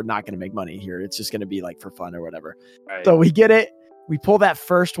 $900, then we're not going to make money here. It's just going to be like for fun or whatever. Right. So we get it. We pull that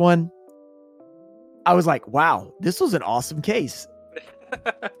first one. I was like, wow, this was an awesome case.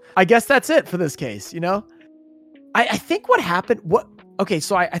 I guess that's it for this case, you know? I think what happened,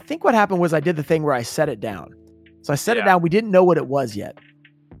 so I think what happened was I did the thing where I set it down. So I set it down. We didn't know what it was yet.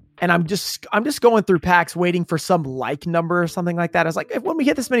 And I'm just going through packs waiting for some like number or something like that. I was like, when we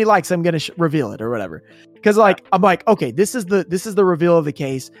hit this many likes, I'm going to reveal it or whatever. Because I'm like, okay, this is the reveal of the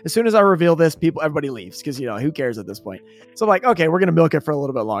case. As soon as I reveal this, everybody leaves because, you know, who cares at this point? So I'm like, okay, we're going to milk it for a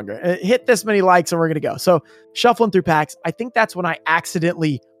little bit longer. Hit this many likes and we're going to go. So shuffling through packs, I think that's when I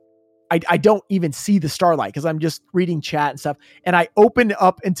accidentally, I don't even see the Starlight because I'm just reading chat and stuff. And I opened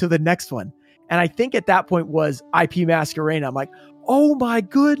up into the next one. And I think at that point was IP Masquerade. I'm like, oh my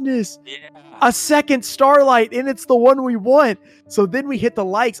goodness, a second Starlight, and it's the one we want. So then we hit the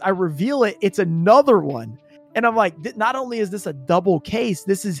likes. I reveal it. It's another one. And I'm like, not only is this a double case,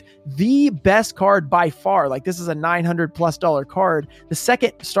 this is the best card by far. Like this is a $900+ card. The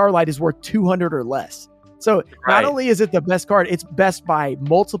second Starlight is worth 200 or less. So not only is it the best card, it's best by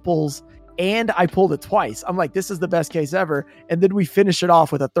multiples. And I pulled it twice. I'm like, this is the best case ever. And then we finish it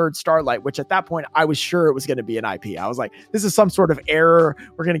off with a third Starlight, which at that point, I was sure it was going to be an IP. I was like, this is some sort of error.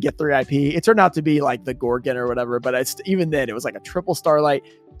 We're going to get 3 IP. It turned out to be like the Gorgon or whatever. But even then, it was like a triple Starlight,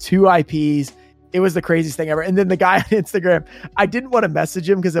 2 IPs. It was the craziest thing ever. And then the guy on Instagram, I didn't want to message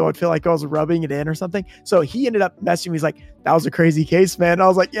him because I would feel like I was rubbing it in or something. So he ended up messaging me. He's like, that was a crazy case, man. And I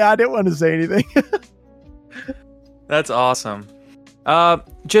was like, yeah, I didn't want to say anything. That's awesome.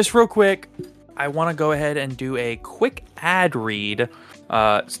 Just real quick, I want to go ahead and do a quick ad read.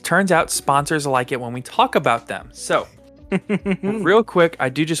 Turns out sponsors like it when we talk about them. So, real quick, I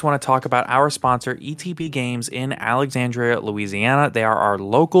do just want to talk about our sponsor, ETB Games in Alexandria, Louisiana. They are our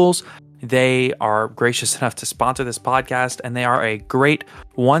locals. They are gracious enough to sponsor this podcast, and they are a great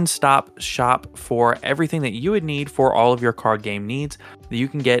one-stop shop for everything that you would need for all of your card game needs. You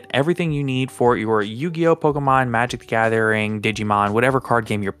can get everything you need for your Yu-Gi-Oh!, Pokemon, Magic the Gathering, Digimon, whatever card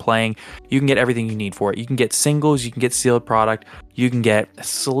game you're playing. You can get everything you need for it. You can get singles, you can get sealed product, you can get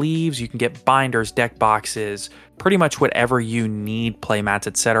sleeves, you can get binders, deck boxes, pretty much whatever you need, playmats,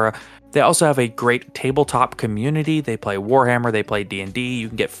 etc. They also have a great tabletop community. They play Warhammer, they play D&D. You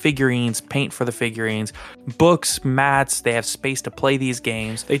can get figurines, paint for the figurines, books, mats. They have space to play these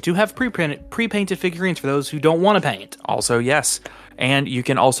games. They do have pre-painted figurines for those who don't want to paint. Also, yes. And you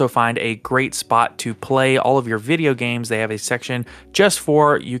can also find a great spot to play all of your video games. They have a section just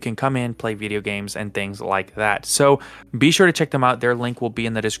for you can come in, play video games, and things like that. So be sure to check them out. Their link will be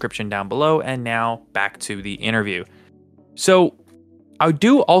in the description down below. And now back to the interview. So I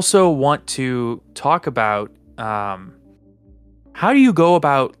do also want to talk about how do you go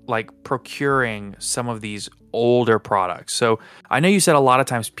about like procuring some of these older products? So I know you said a lot of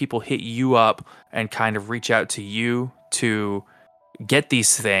times people hit you up and kind of reach out to you to get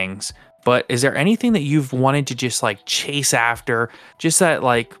these things, but is there anything that you've wanted to just like chase after? Just that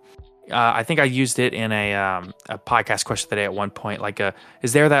like I think I used it in a podcast question today at one point. Like,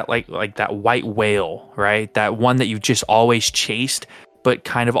 is there that like that white whale, right? That one that you've just always chased, but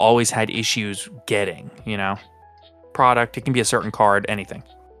kind of always had issues getting, you know, product. It can be a certain card, anything.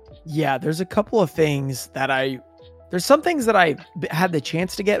 Yeah, there's a couple of things that there's some things that I had the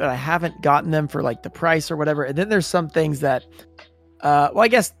chance to get, but I haven't gotten them for like the price or whatever. And then there's some things that, well, I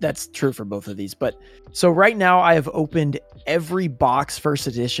guess that's true for both of these. But so right now I have opened every box first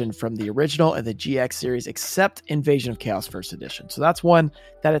edition from the original and the GX series, except Invasion of Chaos first edition. So that's one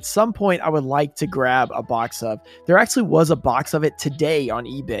that at some point I would like to grab a box of. There actually was a box of it today on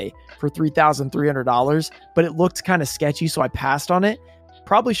eBay for $3,300, but it looked kind of sketchy. So I passed on it.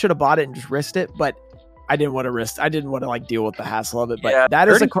 Probably should have bought it and just risked it, but I didn't want to like deal with the hassle of it. But yeah, that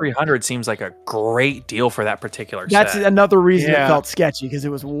is $3,300 seems like a great deal for that particular set. That's another reason it felt sketchy, because it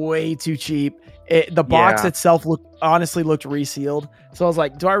was way too cheap. The box itself honestly looked resealed. So I was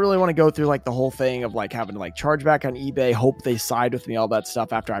like, do I really want to go through like the whole thing of like having to like charge back on eBay, hope they side with me, all that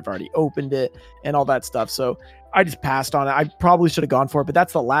stuff after I've already opened it and all that stuff. So I just passed on it. I probably should have gone for it, but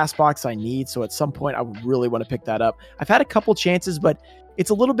that's the last box I need. So at some point I would really want to pick that up. I've had a couple chances, but it's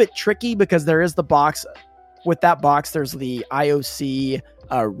a little bit tricky because there is the box. With that box, there's the IOC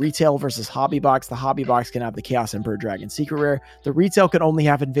retail versus hobby box. The hobby box can have the Chaos Emperor Dragon Secret Rare. The retail can only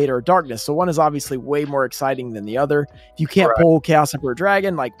have Invader of Darkness. So one is obviously way more exciting than the other. If you can't pull Chaos Emperor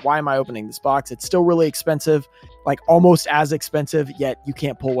Dragon, like, why am I opening this box? It's still really expensive. like almost as expensive, yet you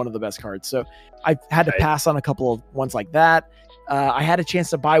can't pull one of the best cards. So I had to pass on a couple of ones like that. I had a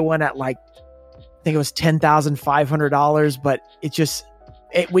chance to buy one at like, I think it was $10,500, but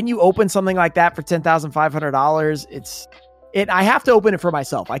when you open something like that for $10,500, I have to open it for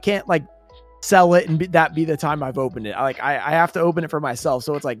myself. I can't like sell it and that be the time I've opened it. I have to open it for myself.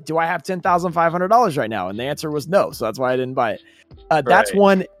 So it's like, do I have $10,500 right now? And the answer was no. So that's why I didn't buy it. That's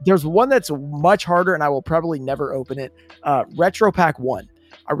one. There's one that's much harder and I will probably never open it. Retro Pack 1.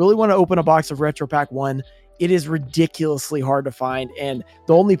 I really want to open a box of Retro Pack 1. It is ridiculously hard to find. And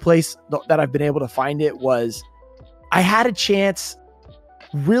the only place that I've been able to find it was I had a chance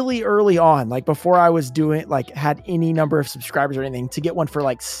really early on, like before I was doing had any number of subscribers or anything, to get one for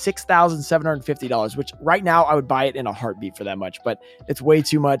like $6,750, which right now I would buy it in a heartbeat for that much, but it's way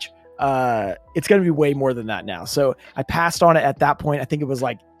too much. It's going to be way more than that now. So I passed on it at that point. I think it was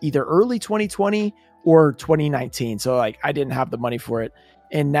like either early 2020 or 2019. So like I didn't have the money for it.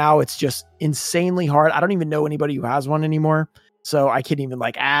 And now it's just insanely hard. I don't even know anybody who has one anymore. So I can't even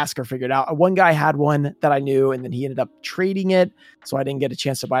like ask or figure it out. One guy had one that I knew, and then he ended up trading it. So I didn't get a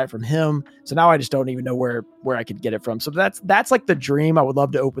chance to buy it from him. So now I just don't even know where I could get it from. So that's like the dream. I would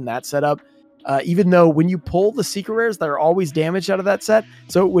love to open that setup. Even though when you pull the secret rares, they're always damaged out of that set.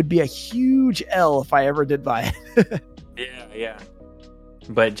 So it would be a huge L if I ever did buy it. Yeah.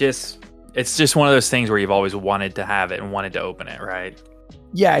 But it's just one of those things where you've always wanted to have it and wanted to open it, right?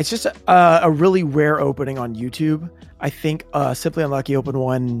 Yeah, it's just a really rare opening on YouTube. I think Simply Unlucky opened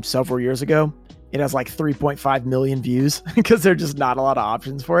one several years ago. It has like 3.5 million views because there's just not a lot of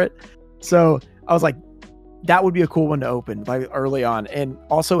options for it. So I was like, that would be a cool one to open like early on. And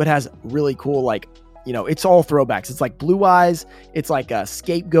also it has really cool, like, you know, it's all throwbacks. It's like Blue Eyes. It's like a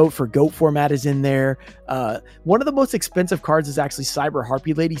Scapegoat for Goat format is in there. One of the most expensive cards is actually Cyber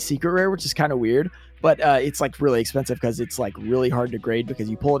Harpy Lady Secret Rare, which is kind of weird. But it's like really expensive because it's like really hard to grade because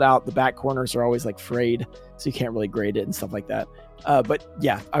you pull it out. The back corners are always like frayed, so you can't really grade it and stuff like that. But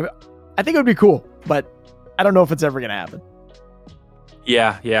yeah, I think it would be cool, but I don't know if it's ever going to happen.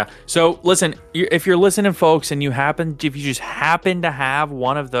 Yeah. So listen, if you're listening, folks, and if you just happen to have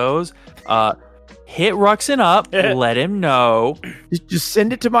one of those, hit Ruxin up, let him know. Just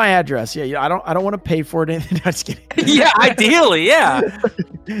send it to my address. Yeah. I don't want to pay for it. Anything. I'm just kidding. Yeah, ideally, yeah.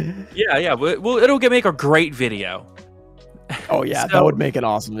 Yeah. Well, it'll make a great video. Oh yeah, that would make an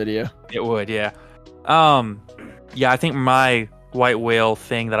awesome video. It would, yeah. Yeah, I think my white whale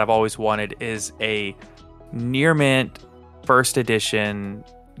thing that I've always wanted is a near mint first edition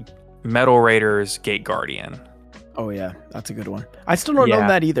Metal Raiders Gate Guardian. Oh yeah, that's a good one. I still don't own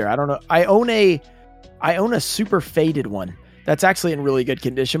that either. I don't know. I own a super faded one that's actually in really good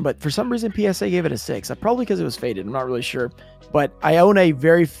condition, but for some reason PSA gave it a 6. Probably because it was faded. I'm not really sure, but I own a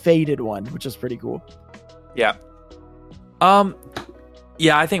very faded one, which is pretty cool. Yeah.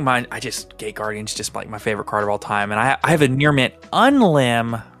 Yeah, I think Gate Guardian's just like my favorite card of all time, and I have a near mint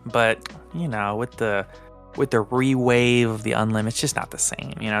unlim, but you know, with the rewave of the unlim, it's just not the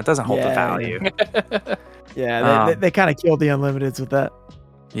same. You know, it doesn't hold the value. Yeah, they kind of killed the unlimiteds with that.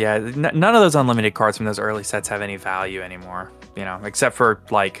 Yeah, none of those unlimited cards from those early sets have any value anymore, you know, except for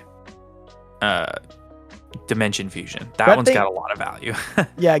like Dimension Fusion. That one's got a lot of value.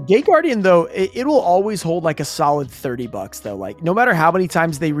 Yeah, Gate Guardian though, it will always hold like a solid $30 though. Like no matter how many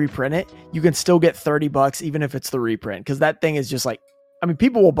times they reprint it, you can still get $30 even if it's the reprint, because that thing is just like, I mean,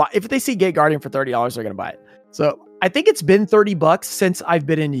 people will buy if they see Gate Guardian for $30, they're gonna buy it. So I think it's been $30 since I've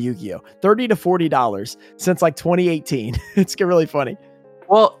been into Yu-Gi-Oh! $30 to $40 since like 2018. It's really funny.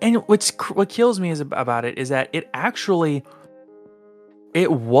 Well, and what kills me about it is that it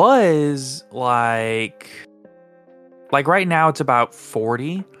was like right now it's about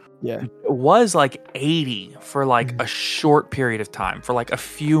 40. Yeah. It was like 80 for like a short period of time, for like a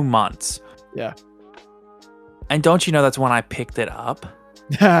few months. Yeah. And don't you know that's when I picked it up?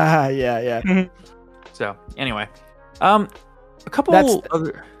 Yeah. So anyway, a couple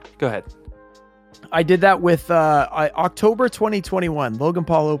other. Go ahead. I did that with October 2021. Logan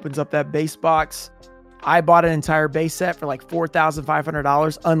Paul opens up that base box. I bought an entire base set for like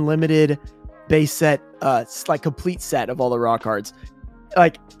 $4,500, unlimited base set, like complete set of all the raw cards.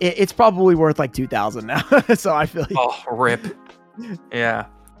 Like it's probably worth like $2,000 now. So I feel like rip. Yeah,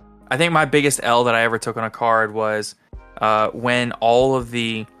 I think my biggest L that I ever took on a card was when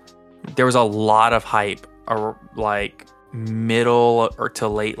there was a lot of hype, like middle or to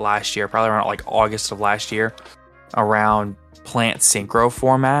late last year, probably around like August of last year, around Plant Synchro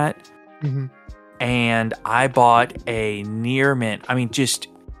format. Mm-hmm. And I bought a near mint, I mean, just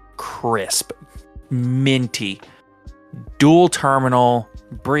crisp, minty, dual terminal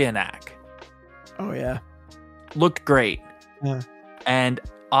Brionac. Oh, yeah. looked great. Yeah. And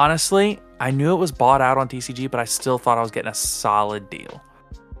honestly, I knew it was bought out on TCG, but I still thought I was getting a solid deal.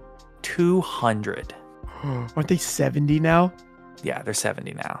 200. Aren't they 70 now? Yeah, they're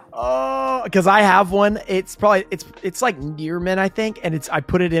 70 now. Oh, because I have one. It's probably it's like Nearman, I think, and I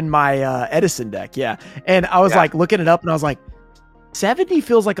put it in my Edison deck. Yeah, and I was like looking it up, and I was like, 70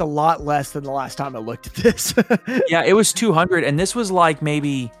 feels like a lot less than the last time I looked at this. Yeah, it was 200, and this was like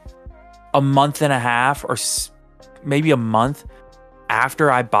maybe a month and a half, or maybe a month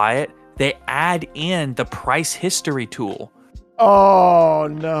after I buy it. They add in the price history tool. Oh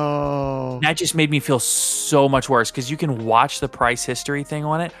no. That just made me feel so much worse, because you can watch the price history thing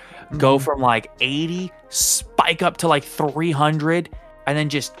on it go from like 80, spike up to like 300, and then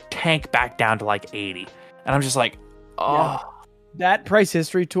just tank back down to like 80. And I'm just like, oh. Yeah. That price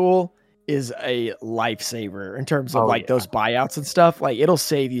history tool is a lifesaver in terms of those buyouts and stuff. Like, it'll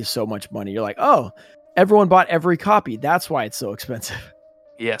save you so much money. You're like, oh, everyone bought every copy. That's why it's so expensive.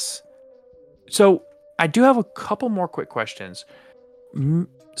 Yes. So I do have a couple more quick questions.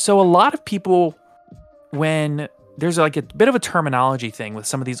 So a lot of people, when there's like a bit of a terminology thing with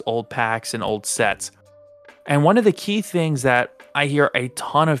some of these old packs and old sets. And one of the key things that I hear a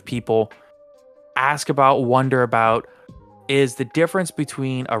ton of people ask about, wonder about, is the difference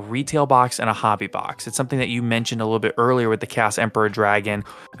between a retail box and a hobby box. It's something that you mentioned a little bit earlier with the Chaos Emperor Dragon,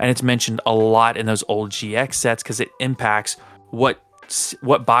 and it's mentioned a lot in those old GX sets because it impacts what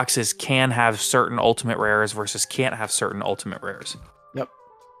boxes can have certain ultimate rares versus can't have certain ultimate rares. Yep.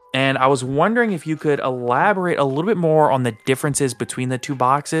 And I was wondering if you could elaborate a little bit more on the differences between the two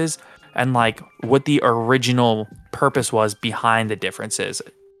boxes and like what the original purpose was behind the differences.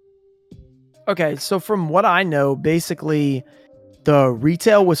 Okay, so from what I know, basically the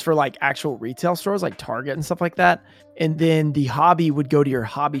retail was for like actual retail stores like Target and stuff like that. And then the hobby would go to your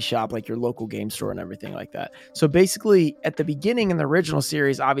hobby shop, like your local game store and everything like that. So basically at the beginning in the original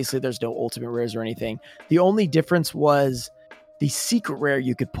series, obviously there's no ultimate rares or anything. The only difference was the secret rare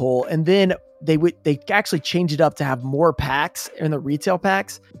you could pull. And then they actually changed it up to have more packs in the retail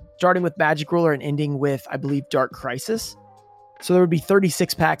packs, starting with Magic Ruler and ending with, I believe, Dark Crisis. So there would be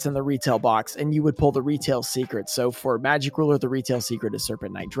 36 packs in the retail box, and you would pull the retail secret. So for Magic Ruler, the retail secret is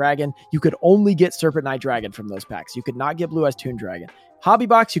Serpent Knight Dragon. You could only get Serpent Knight Dragon from those packs. You could not get Blue Eyes Toon Dragon. Hobby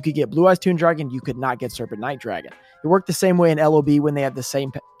box, you could get Blue Eyes Toon Dragon. You could not get Serpent Knight Dragon. It worked the same way in LOB when they had the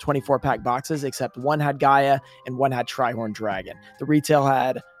same 24-pack boxes, except one had Gaia and one had Trihorn Dragon. The retail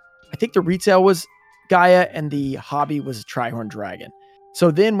was Gaia, and the hobby was Trihorn Dragon.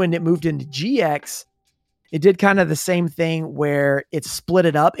 So then when it moved into GX, it did kind of the same thing where it split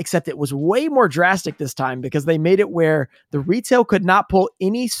it up, except it was way more drastic this time because they made it where the retail could not pull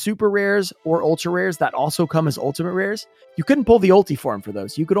any super rares or ultra rares that also come as ultimate rares. You couldn't pull the ulti form for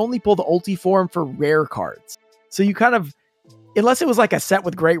those. You could only pull the ulti form for rare cards. So you kind of, unless it was like a set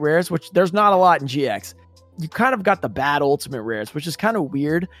with great rares, which there's not a lot in GX, you kind of got the bad ultimate rares, which is kind of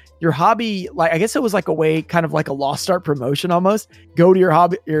weird. Your hobby, like, I guess it was like a way, kind of like a Lost Start promotion almost. Go to your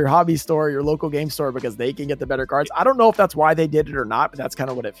hobby store, your local game store, because they can get the better cards. I don't know if that's why they did it or not, but that's kind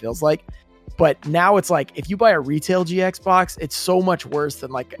of what it feels like. But now it's like, if you buy a retail GX box, it's so much worse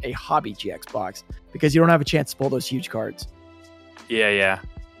than like a hobby GX box because you don't have a chance to pull those huge cards. Yeah.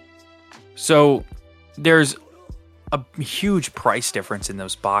 So there's a huge price difference in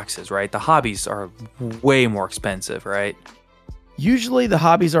those boxes, right? The hobbies are way more expensive, right? Usually the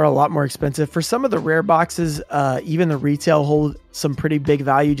hobbies are a lot more expensive. For some of the rare boxes, even the retail hold some pretty big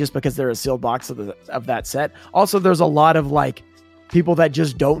value just because they're a sealed box of that set. Also, there's a lot of like people that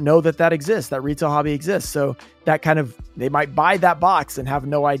just don't know that exists, that retail hobby exists. So that kind of, they might buy that box and have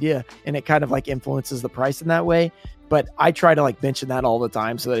no idea. And it kind of like influences the price in that way. But I try to like mention that all the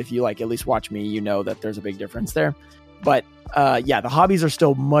time so that if you like at least watch me, you know that there's a big difference there. But the hobbies are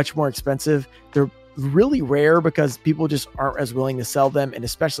still much more expensive. They're really rare because people just aren't as willing to sell them, and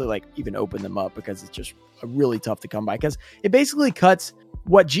especially like even open them up because it's just really tough to come by because it basically cuts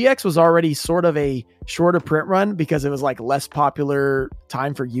what GX was already sort of a shorter print run because it was like less popular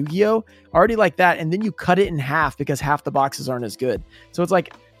time for Yu-Gi-Oh! Already like that. And then you cut it in half because half the boxes aren't as good. So it's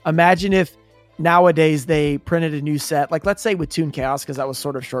like, imagine if nowadays they printed a new set, like let's say with Toon Chaos, because that was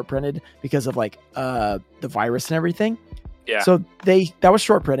sort of short printed because of like the virus and everything. Yeah. So that was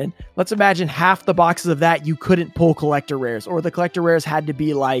short printed. Let's imagine half the boxes of that you couldn't pull collector rares, or the collector rares had to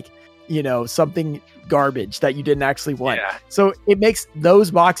be like, you know, something garbage that you didn't actually want. Yeah. So it makes those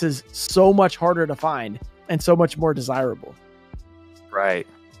boxes so much harder to find and so much more desirable. Right.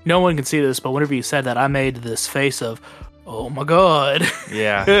 No one can see this, but whenever you said that, I made this face of, oh my God.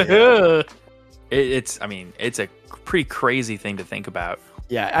 Yeah. It's a pretty crazy thing to think about.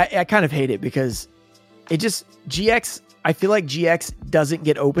 Yeah, I kind of hate it because GX, I feel like GX doesn't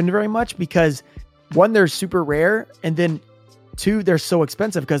get opened very much because one, they're super rare, and then two, they're so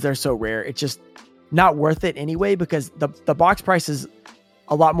expensive because they're so rare. It's just not worth it anyway, because the box price is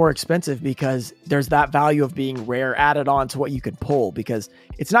a lot more expensive because there's that value of being rare added on to what you can pull, because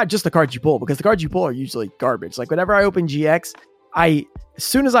it's not just the cards you pull, because the cards you pull are usually garbage. Like whenever I open GX, as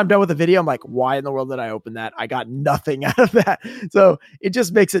soon as I'm done with the video, I'm like, why in the world did I open that? I got nothing out of that. So it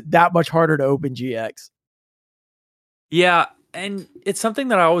just makes it that much harder to open GX. Yeah, and it's something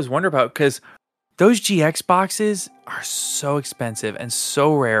that I always wonder about, because those GX boxes are so expensive and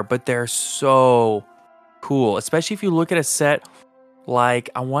so rare, but they're so cool, especially if you look at a set like,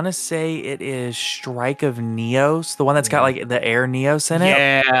 I want to say it is Strike of Neos, the one that's got like the Air Neos in it.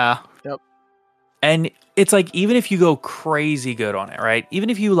 Yeah. Yep. And it's like, even if you go crazy good on it, right? Even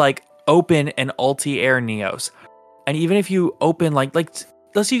if you like open an Ulti Air Neos, and even if you open like let's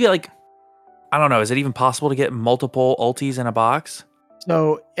say you get like, I don't know, is it even possible to get multiple Ultis in a box?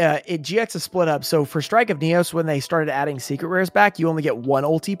 So GX is split up. So for Strike of Neos, when they started adding secret rares back, you only get one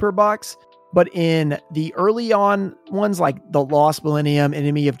ulti per box. But in the early on ones, like the Lost Millennium,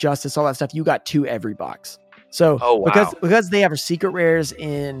 Enemy of Justice, all that stuff, you got two every box. So because they have secret rares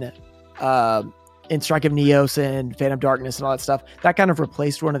in Strike of Neos and Phantom Darkness and all that stuff, that kind of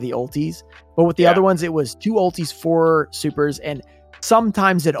replaced one of the ultis. But with the other ones, it was two ultis, 4 supers, and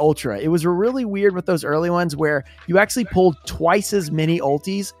sometimes at Ultra. It was really weird with those early ones where you actually pulled twice as many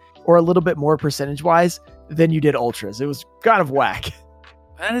ultis, or a little bit more percentage wise, than you did Ultras. It was kind of whack.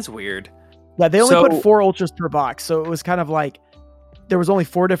 That is weird. Yeah, they only put 4 Ultras per box. So it was kind of like there was only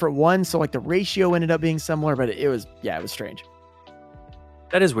 4 different ones. So like the ratio ended up being similar, but it was strange.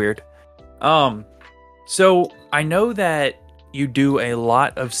 That is weird. So I know that you do a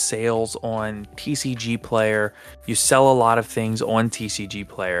lot of sales on TCG Player. You sell a lot of things on TCG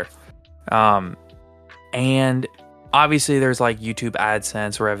Player. And obviously there's like YouTube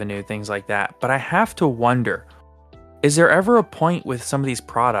AdSense revenue, things like that. But I have to wonder, is there ever a point with some of these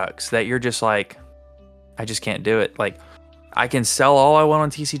products that you're just like, I just can't do it? Like, I can sell all I want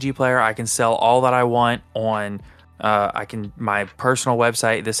on TCG Player. I can sell all that I want on my personal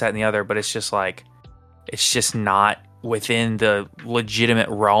website, this, that, and the other. But it's just like, it's just not within the legitimate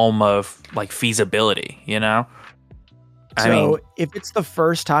realm of like feasibility, you know? I mean, if it's the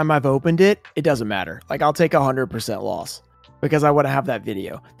first time I've opened it, it doesn't matter. Like, I'll take 100% loss because I want to have that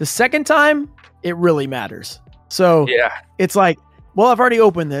video. The second time, it really matters. So it's like, well, I've already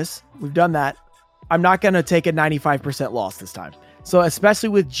opened this. We've done that. I'm not going to take a 95% loss this time. So especially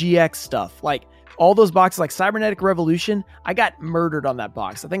with GX stuff, like all those boxes, like Cybernetic Revolution, I got murdered on that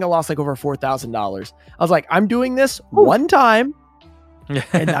box. I think I lost like over $4,000. I was like, I'm doing this one time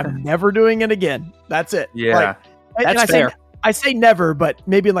and I'm never doing it again. That's it. Yeah. Like, that's fair. I say never, but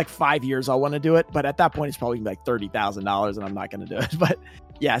maybe in like 5 years I'll want to do it. But at that point, it's probably gonna be like $30,000 and I'm not going to do it. But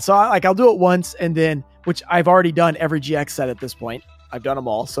yeah, so I'll do it once, and then, which I've already done every GX set at this point. I've done them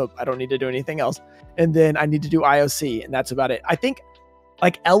all, so I don't need to do anything else. And then I need to do IOC, and that's about it. I think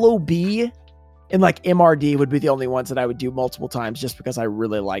like LOB and like MRD would be the only ones that I would do multiple times, just because I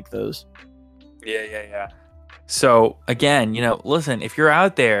really like those. Yeah. So again, listen, if you're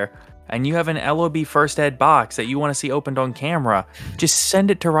out there and you have an LOB first ed box that you want to see opened on camera, just send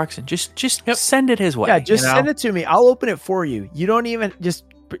it to Ruxin. Just send it his way. Yeah, just send it to me. I'll open it for you. You don't even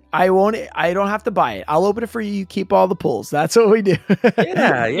I don't have to buy it. I'll open it for you. You keep all the pulls. That's what we do.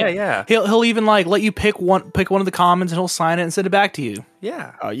 Yeah. He'll even like let you pick one of the commons, and he'll sign it and send it back to you.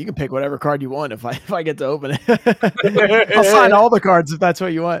 Yeah. Oh, you can pick whatever card you want if I get to open it. I'll sign all the cards if that's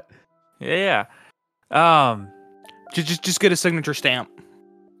what you want. Yeah. Just get a signature stamp.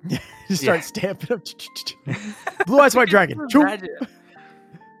 Just start stamping up. Blue Eyes White Dragon.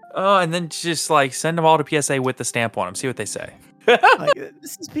 Oh, and then just like send them all to PSA with the stamp on them. See what they say. Like,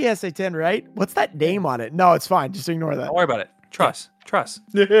 this is PSA 10, right? What's that name on it? No, it's fine. Just ignore that. Don't worry about it. Trust.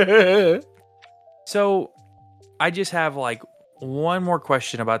 So I just have like one more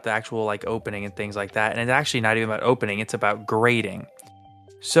question about the actual like opening and things like that. And it's actually not even about opening. It's about grading.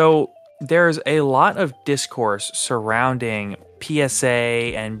 So there's a lot of discourse surrounding PSA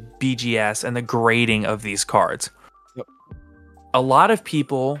and BGS and the grading of these cards. Yep. A lot of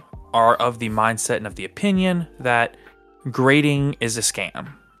people are of the mindset and of the opinion that grading is a scam,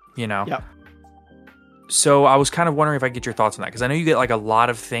 Yep. So I was kind of wondering if I could get your thoughts on that, because I know you get like a lot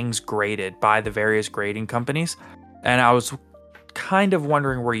of things graded by the various grading companies, and I was kind of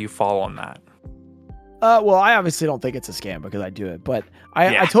wondering where you fall on that. Well, I obviously don't think it's a scam because I do it, but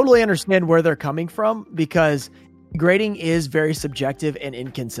I totally understand where they're coming from, because grading is very subjective and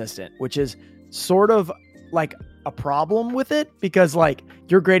inconsistent, which is sort of like a problem with it because like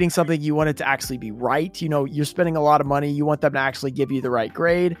you're grading something, you want it to actually be right. You know, you're spending a lot of money. You want them to actually give you the right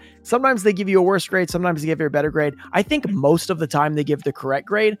grade. Sometimes they give you a worse grade. Sometimes they give you a better grade. I think most of the time they give the correct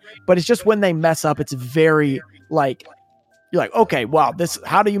grade, but it's just when they mess up, it's very like, you're like, okay, wow,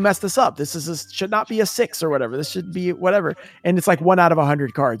 how do you mess this up? This should not be a 6 or whatever. This should be whatever. And it's like 1 out of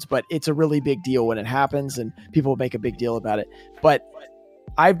 100 cards, but it's a really big deal when it happens and people make a big deal about it. But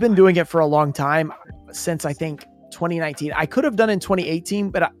I've been doing it for a long time, since I think 2019. I could have done it in 2018,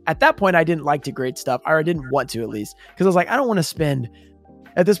 but at that point I didn't like to grade stuff. Or I didn't want to, at least, because I was like, I don't want to spend,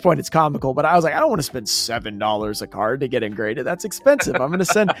 at this point it's comical, but I was like, I don't want to spend $7 a card to get it graded. That's expensive. I'm going to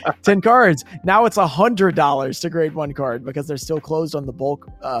send 10 cards. Now it's $100 to grade 1 card because they're still closed on the bulk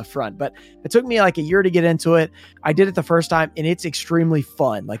front. But it took me like a year to get into it. I did it the first time and it's extremely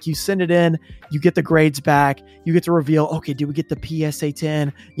fun. Like you send it in, you get the grades back, you get to reveal, okay, do we get the PSA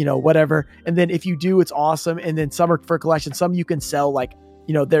 10, you know, whatever. And then if you do, it's awesome. And then some are for collection, some you can sell, like,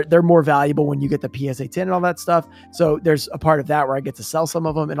 you know, they're more valuable when you get the PSA 10 and all that stuff. So there's a part of that where I get to sell some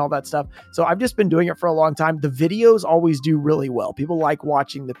of them and all that stuff. So I've just been doing it for a long time. The videos always do really well. People like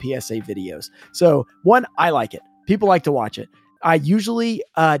watching the PSA videos. So one, I like it. People like to watch it. I usually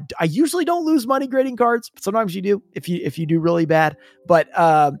don't lose money grading cards. Sometimes you do if you do really bad. But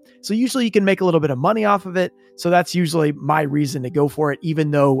so usually you can make a little bit of money off of it. So that's usually my reason to go for it,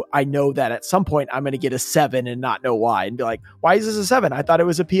 even though I know that at some point I'm going to get a 7 and not know why and be like, why is this a 7? I thought it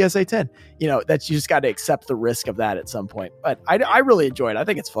was a PSA 10. You know, you just got to accept the risk of that at some point. But I really enjoy it. I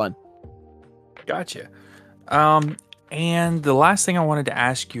think it's fun. Gotcha. And the last thing I wanted to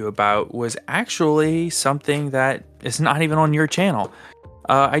ask you about was actually something that is not even on your channel.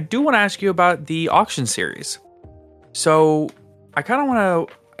 I do want to ask you about the auction series. So I kind of want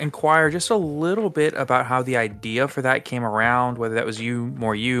to inquire just a little bit about how the idea for that came around, whether that was you,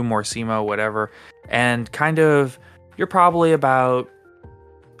 more Simo, whatever. And kind of, you're probably about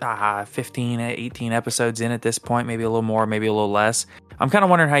 15, 18 episodes in at this point, maybe a little more, maybe a little less. I'm kind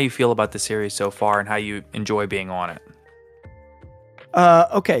of wondering how you feel about the series so far and how you enjoy being on it.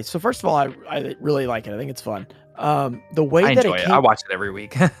 Okay, so first of all, I really like it. I think it's fun. The way I that enjoy it, I watch it every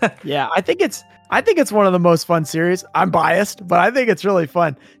week. Yeah, I think it's one of the most fun series. I'm biased, but I think it's really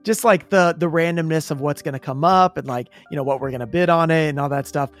fun. Just like the randomness of what's going to come up and like, you know, what we're going to bid on it and all that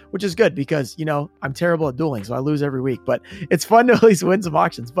stuff, which is good because, you know, I'm terrible at dueling, so I lose every week, but it's fun to at least win some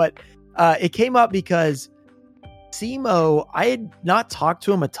auctions. But it came up because Simo, I had not talked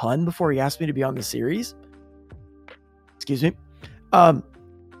to him a ton before he asked me to be on the series. Excuse me.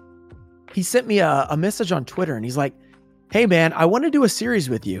 He sent me a message on Twitter and he's like, hey man, I want to do a series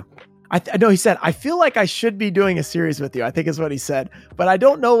with you. I know he said, I feel like I should be doing a series with you. I think is what he said, but I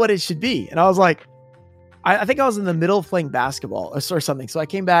don't know what it should be. And I was like, I think I was in the middle of playing basketball or something. So I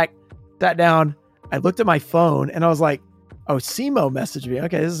came back, sat down, I looked at my phone and I was like, oh, Simo messaged me.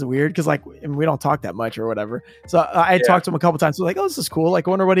 Okay, this is weird because like we don't talk that much or whatever. So I had talked to him a couple times. So like, oh, this is cool. Like, I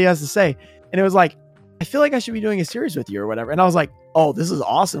wonder what he has to say. And it was like, I feel like I should be doing a series with you or whatever. And I was like, oh, this is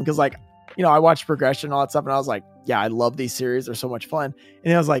awesome. Cause like, you know, I watched Progression and all that stuff. And I was like, yeah, I love these series. They're so much fun.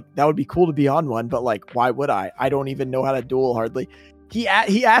 And I was like, that would be cool to be on one, but like, why would I? I don't even know how to duel hardly. He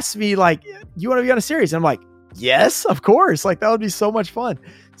asked me like, you want to be on a series? And I'm like, yes, of course. Like that would be so much fun.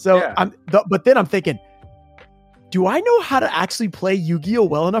 So but then I'm thinking, do I know how to actually play Yu-Gi-Oh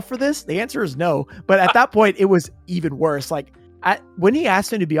well enough for this? The answer is no. But at that point, it was even worse. Like when he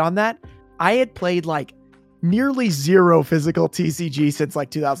asked me to be on that, I had played like nearly 0 physical TCG since like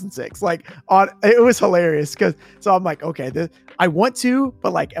 2006. Like it was hilarious so I'm like, okay, I want to,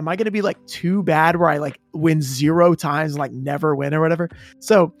 but like, am I going to be like too bad where I like win 0 times and like never win or whatever?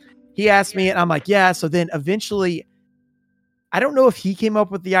 So he asked me and I'm like, yeah. So then eventually, I don't know if he came up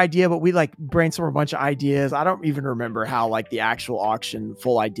with the idea, but we like brainstormed a bunch of ideas. I don't even remember how like the actual auction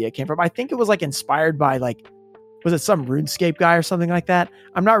full idea came from. I think it was like inspired by like, was it some RuneScape guy or something like that?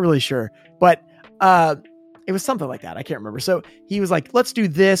 I'm not really sure, but it was something like that. I can't remember. So he was like, let's do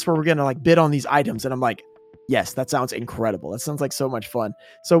this where we're going to like bid on these items. And I'm like, yes, that sounds incredible. That sounds like so much fun.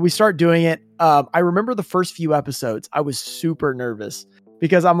 So we start doing it. I remember the first few episodes, I was super nervous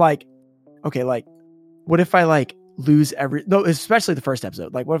because I'm like, okay, like what if I like lose especially the first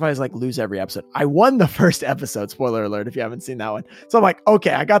episode. Like what if I like lose every episode? I won the first episode, spoiler alert if you haven't seen that one. So I'm like,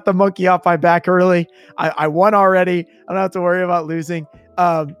 okay, I got the monkey off my back early. I won already. I don't have to worry about losing.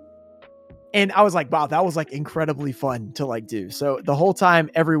 And I was like, wow, that was like incredibly fun to like do. So the whole time,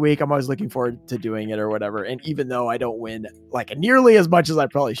 every week, I'm always looking forward to doing it or whatever. And even though I don't win like nearly as much as I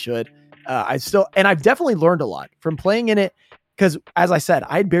probably should, I've definitely learned a lot from playing in it. because as I said,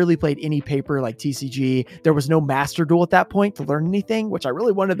 I had barely played any paper like TCG. There was no Master Duel at that point to learn anything, which I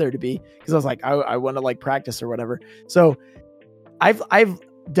really wanted there to be, because I was like, I want to like practice or whatever. So I've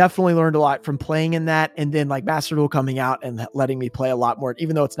definitely learned a lot from playing in that, and then like Master Duel coming out and letting me play a lot more,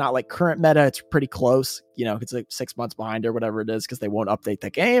 even though it's not like current meta, it's pretty close, you know, it's like 6 months behind or whatever it is, because they won't update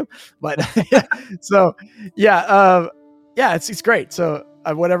the game. But so yeah, it's great. So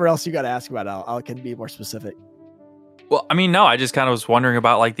whatever else you got to ask about, I can be more specific. Well, I mean, no, I just kind of was wondering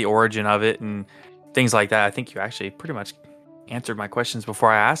about like the origin of it and things like that. I think you actually pretty much answered my questions before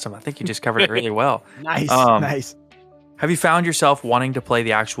I asked them. I think you just covered it really well. Nice. Have you found yourself wanting to play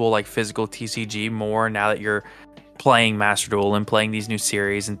the actual like physical TCG more now that you're playing Master Duel and playing these new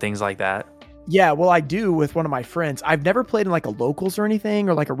series and things like that? Yeah, well, I do with one of my friends. I've never played in like a locals or anything,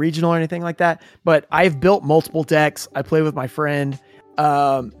 or like a regional or anything like that, but I've built multiple decks. I play with my friend.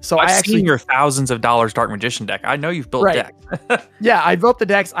 So I've seen your thousands of dollars Dark Magician deck. I know you've built decks. Yeah, I built the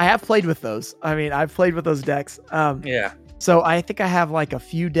decks. I have played with those. I mean, I've played with those decks. Yeah. So I think I have like a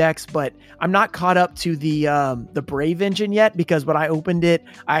few decks, but I'm not caught up to the Brave engine yet, because when I opened it,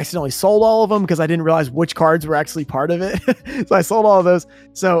 I accidentally sold all of them because I didn't realize which cards were actually part of it. So I sold all of those.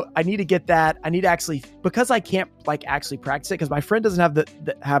 So I need to get that. I need to actually, because I can't like actually practice it, because my friend doesn't have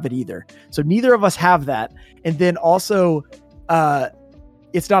have it either. So neither of us have that. And then also,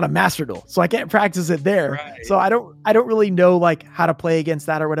 it's not a Master Duel, so I can't practice it there. Right. So I don't really know like how to play against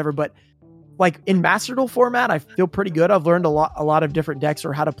that or whatever. But like in Master Duel format, I feel pretty good. I've learned a lot of different decks,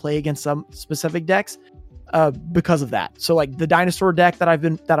 or how to play against some specific decks because of that. So like the Dinosaur deck that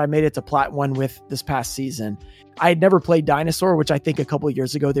I made it to Plat 1 with this past season, I had never played Dinosaur, which I think a couple of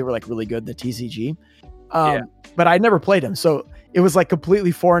years ago they were like really good in the TCG. But I'd never played him, so it was like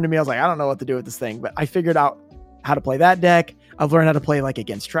completely foreign to me. I was like, I don't know what to do with this thing, but I figured out how to play that deck. I've learned how to play like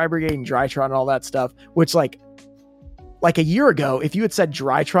against Tri-Brigade and Drytron and all that stuff, which like a year ago, if you had said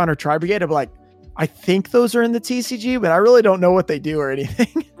Drytron or Tri-Brigade, I'd be like, I think those are in the TCG, but I really don't know what they do or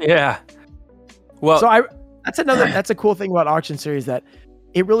anything. Yeah. Well, so that's a cool thing about Auction Series, that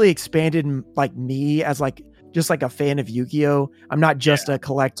it really expanded like me as like just like a fan of Yu-Gi-Oh. I'm not just a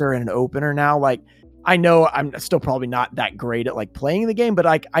collector and an opener now. Like, I know I'm still probably not that great at like playing the game, but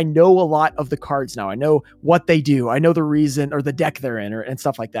like I know a lot of the cards now. I know what they do. I know the reason or the deck they're in and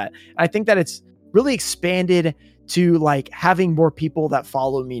stuff like that. And I think that it's really expanded to like having more people that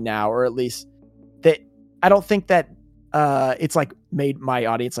follow me now, or at least that I don't think that it's like made my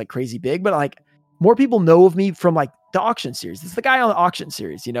audience like crazy big, but like more people know of me from like the Auction Series. It's the guy on the Auction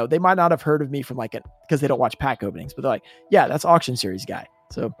Series. You know, they might not have heard of me from like it because they don't watch pack openings, but they're like, yeah, that's Auction Series guy.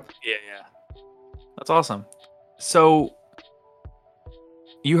 So yeah. That's awesome. So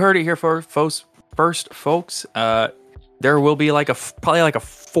you heard it here first, folks. There will be like probably like a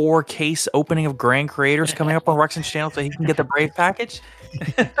 4 case opening of Grand Creators coming up on Rexon's channel, so he can get the Brave package.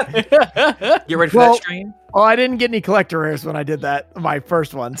 Get ready for that stream. Well, I didn't get any collector rares when I did that, my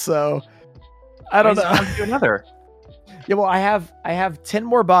first one, so I don't know. I'll do another. Yeah, well, I have 10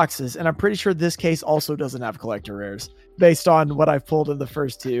 more boxes, and I'm pretty sure this case also doesn't have collector rares based on what I've pulled in the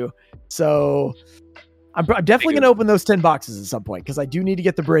first 2. So I'm definitely going to open those 10 boxes at some point, because I do need to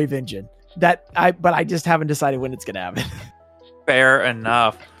get the Brave engine. But I just haven't decided when it's going to happen. Fair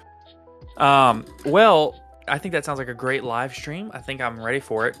enough. Well, I think that sounds like a great live stream. I think I'm ready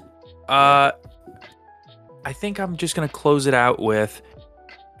for it. I think I'm just going to close it out with,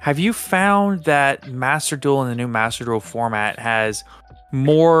 have you found that Master Duel and the new Master Duel format has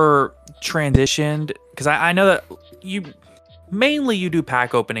more transitioned? Because I know that you do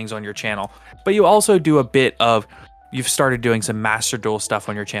pack openings on your channel, but you also do a bit of, you've started doing some Master Duel stuff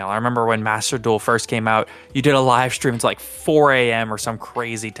on your channel. I remember when Master Duel first came out, you did a live stream. It's like 4 a.m. or some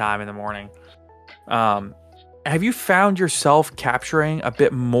crazy time in the morning. Have you found yourself capturing a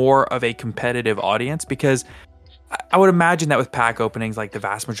bit more of a competitive audience? Because I would imagine that with pack openings, like the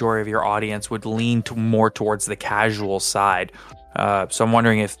vast majority of your audience would lean more towards the casual side. So I'm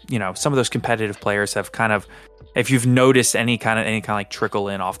wondering if, some of those competitive players have kind of, if you've noticed any kind of like trickle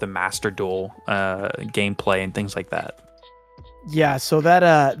in off the Master Duel gameplay and things like that. Yeah, so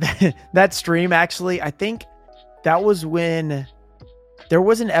that that stream, actually, I think that was when there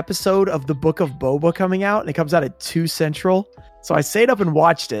was an episode of the Book of Boba coming out, and it comes out at 2 Central. So I stayed up and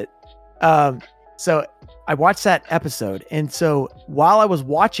watched it. So I watched that episode, and so while I was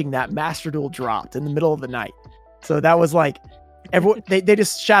watching that, Master Duel dropped in the middle of the night. So that was like, everyone, they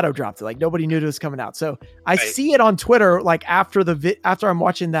just shadow dropped it. Like nobody knew it was coming out. So I see it on Twitter, like after I'm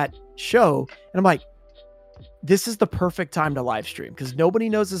watching that show, and I'm like, this is the perfect time to live stream, because nobody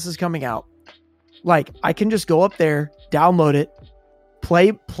knows this is coming out. Like I can just go up there, download it,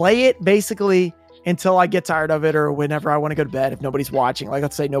 play it basically until I get tired of it or whenever I want to go to bed. If nobody's watching, like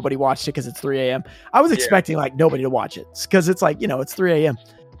let's say nobody watched it because it's 3 a.m. I was expecting like nobody to watch it because it's like, it's 3 a.m.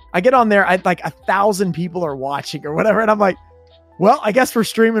 I get on there, like 1,000 people are watching or whatever. And I'm like, well, I guess we're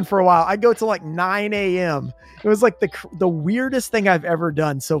streaming for a while. I go to like 9 a.m. It was like the weirdest thing I've ever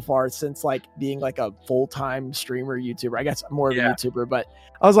done so far since like being like a full-time streamer YouTuber. I guess I'm more of a YouTuber, but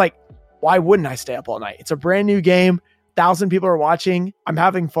I was like, why wouldn't I stay up all night? It's a brand new game. 1,000 people are watching. I'm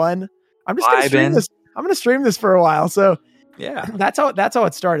having fun. I'm just going to stream this. I'm going to stream this for a while. So yeah, that's how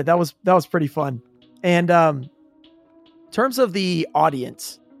it started. That was pretty fun. And in terms of the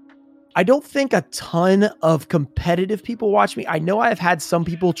audience, I don't think a ton of competitive people watch me. I know I've had some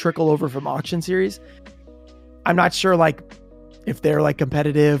people trickle over from Auction Series. I'm not sure like if they're like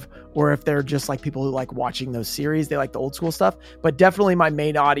competitive or if they're just like people who like watching those series. They like the old school stuff, but definitely my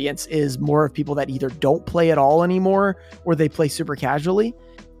main audience is more of people that either don't play at all anymore or they play super casually.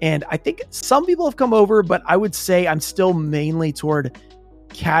 And I think some people have come over, but I would say I'm still mainly toward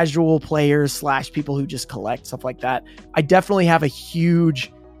casual players / people who just collect stuff like that. I definitely have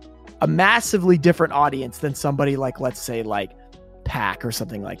a massively different audience than somebody like, let's say like Pack or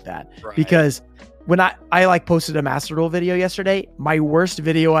something like that. Right. Because when I like posted a Master Duel video yesterday, my worst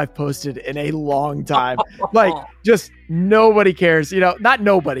video I've posted in a long time. Like just nobody cares, not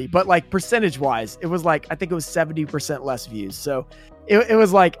nobody, but like percentage wise, it was like, I think it was 70% less views. So it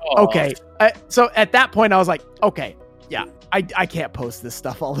was like, okay. So at that point I was like, okay, yeah, I can't post this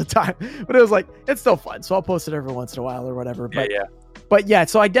stuff all the time, but it was like, it's still fun. So I'll post it every once in a while or whatever. But yeah,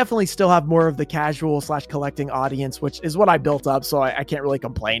 so I definitely still have more of the casual / collecting audience, which is what I built up. So I can't really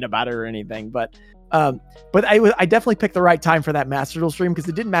complain about it or anything. But I definitely picked the right time for that Master Duel stream because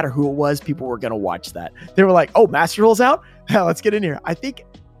it didn't matter who it was. People were going to watch that. They were like, oh, Master Duel's out? Hell, let's get in here. I think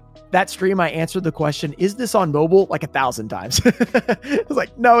that stream, I answered the question, is this on mobile? Like 1,000 times. I was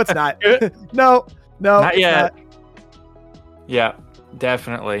like, no, it's not. no, not yet. Not. Yeah,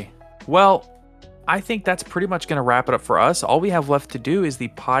 definitely. Well, I think that's pretty much going to wrap it up for us. All we have left to do is the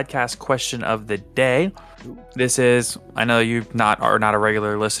podcast question of the day. This is, I know you are not a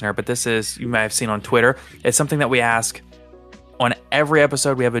regular listener, but this is, you may have seen on Twitter. It's something that we ask on every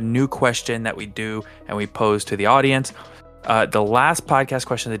episode. We have a new question that we do and we pose to the audience. The last podcast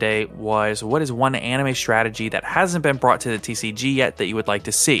question of the day was, what is one anime strategy that hasn't been brought to the TCG yet that you would like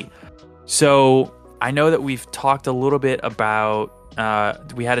to see? So I know that we've talked a little bit about,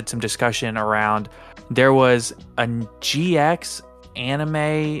 we had some discussion around, there was a GX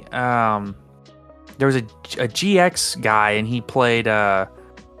anime, there was a GX guy and he played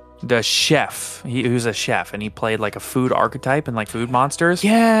the chef. He was a chef and he played like a food archetype and like food monsters.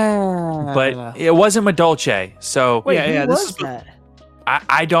 Yeah. But it wasn't Madolche. So wait, who was that?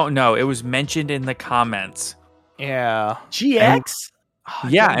 I don't know. It was mentioned in the comments. Yeah. GX?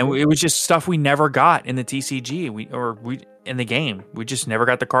 And it was just stuff we never got in the TCG. We in the game. We just never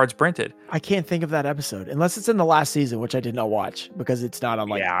got the cards printed. I can't think of that episode unless it's in the last season, which I did not watch because it's not on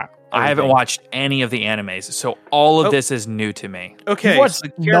like. Yeah, I haven't watched any of the animes, so all of this is new to me. Okay, you watched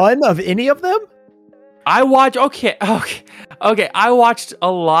none of any of them? I watched. Okay. I watched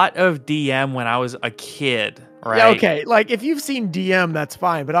a lot of DM when I was a kid. Right. Yeah, okay. Like if you've seen DM, that's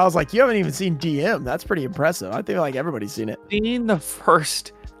fine. But I was like, you haven't even seen DM. That's pretty impressive. I think like everybody's seen it. Seen the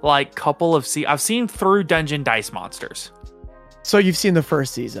first like couple of I've seen through Dungeon Dice Monsters. So you've seen the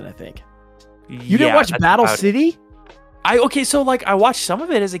first season, I think. You didn't watch Battle City? So like I watched some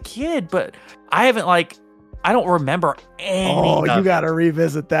of it as a kid, but I haven't I don't remember any. Oh, you got to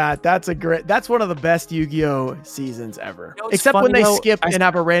revisit that. That's one of the best Yu-Gi-Oh seasons ever. Except when they skip and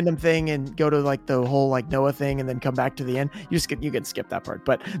have a random thing and go to like the whole like Noah thing and then come back to the end. You can skip that part,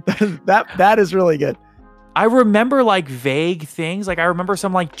 but that is really good. I remember like vague things. Like I remember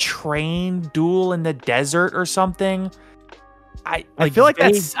some like train duel in the desert or something. I feel like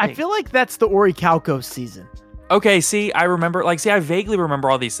that's the Orichalcos season. Okay, see, I vaguely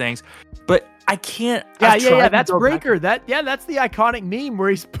remember all these things, but I can't. Yeah. That's Breaker. That's the iconic meme where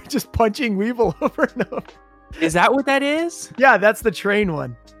he's just punching Weevil over and over. Is that what that is? Yeah, that's the train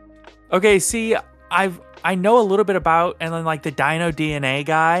one. Okay, see, I know a little bit about, and then like the Dino DNA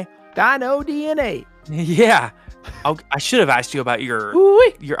guy. Dino DNA. Yeah. I should have asked you about your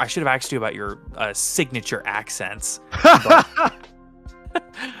signature accents.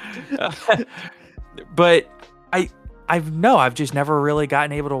 But I've just never really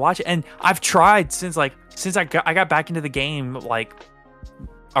gotten able to watch it, and I've tried since I got back into the game like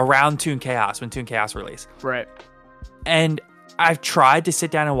around Toon Chaos when Toon Chaos released. Right. And I've tried to sit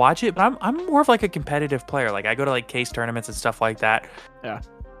down and watch it, but I'm more of like a competitive player. Like I go to like case tournaments and stuff like that. Yeah.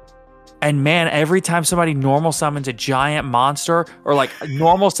 And man, every time somebody normal summons a giant monster, or like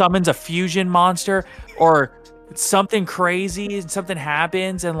normal summons a fusion monster, or something crazy and something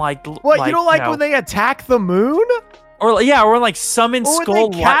happens, and like what, you don't like when they attack the moon? Or like summon Skull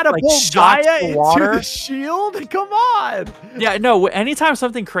they catapult like Gaia the water. into the shield? Come on. Yeah, no, anytime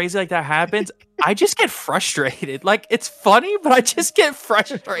something crazy like that happens, I just get frustrated. Like, it's funny, but I just get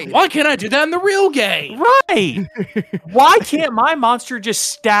frustrated. Why can't I do that in the real game? Right. Why can't my monster just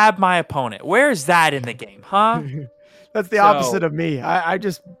stab my opponent? Where is that in the game, huh? That's the opposite of me. I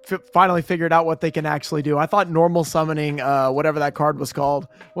just finally figured out what they can actually do. I thought normal summoning, whatever that card was called.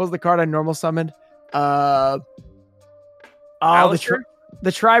 What was the card I normal summoned? The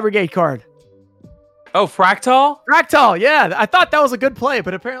Tri-Brigade card. Oh, Fractal? Fractal, yeah. I thought that was a good play,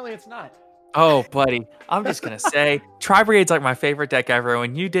 but apparently it's not. Oh, buddy. I'm just going to say, Tri-Brigade's like my favorite deck ever.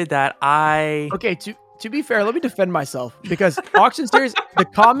 When you did that, Okay, to be fair, let me defend myself. Because Auction Series, the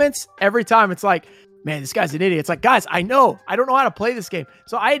comments every time, it's like, man, this guy's an idiot. It's like, guys, I don't know how to play this game.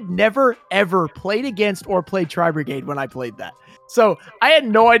 So I had never, ever played against or played Tri-Brigade when I played that. So I had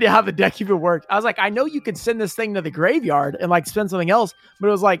no idea how the deck even worked. I was like, I know you could send this thing to the graveyard and like spend something else, but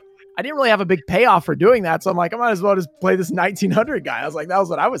it was like, I didn't really have a big payoff for doing that. So I'm like, I might as well just play this 1900 guy. I was like, that was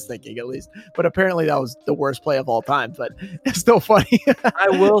what I was thinking at least. But apparently that was the worst play of all time, but it's still funny. I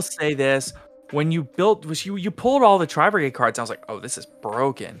will say this. When you you pulled all the Tri-Brigade cards, I was like, oh, this is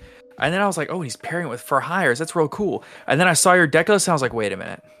broken. And then I was like, oh, he's pairing it with For Hires. That's real cool. And then I saw your deck list and I was like, wait a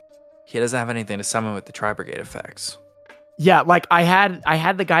minute. He doesn't have anything to summon with the Tri-Brigade effects. Yeah, like I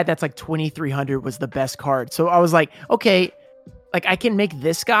had the guy that's like 2300 was the best card. So I was like, okay, like I can make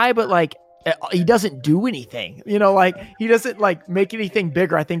this guy, but like he doesn't do anything. You know, like he doesn't like make anything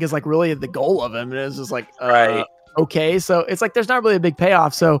bigger, I think is like really the goal of him. And it's just like, right. Okay. So it's like, there's not really a big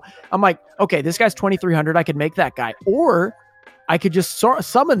payoff. So I'm like, okay, this guy's 2300. I could make that guy, or I could just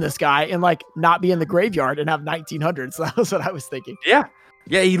summon this guy and like not be in the graveyard and have 1900. So that was what I was thinking. Yeah.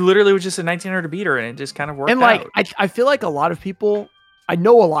 Yeah. He literally was just a 1900 beater and it just kind of worked and like, out. I feel like a lot of people, I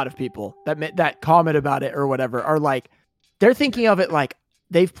know a lot of people that comment about it or whatever are like, they're thinking of it like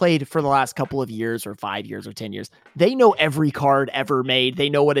they've played for the last couple of years or 5 years or 10 years. They know every card ever made. They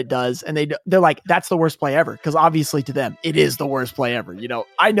know what it does. And they're like, that's the worst play ever. Because obviously to them, it is the worst play ever. You know,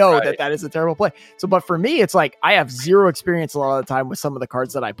 I know that is a terrible play. So, but for me, it's like, I have zero experience a lot of the time with some of the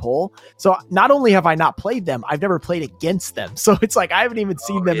cards that I pull. So not only have I not played them, I've never played against them. So it's like, I haven't even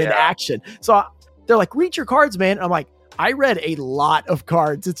seen them in action. So they're like, read your cards, man. I'm like, I read a lot of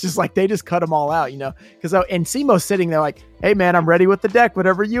cards. It's just like, they just cut them all out, you know? And Simo's sitting there like, hey man, I'm ready with the deck,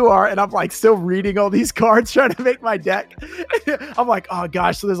 whatever you are. And I'm like still reading all these cards, trying to make my deck. I'm like, oh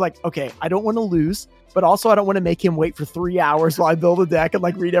gosh. So there's like, okay, I don't want to lose, but also I don't want to make him wait for 3 hours while I build a deck and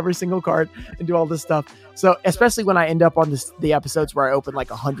like read every single card and do all this stuff. So especially when I end up on the episodes where I open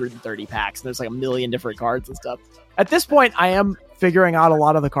like 130 packs and there's like a million different cards and stuff. At this point, I am figuring out a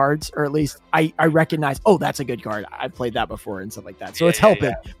lot of the cards, or at least I recognize, oh, that's a good card. I've played that before and stuff like that. So it's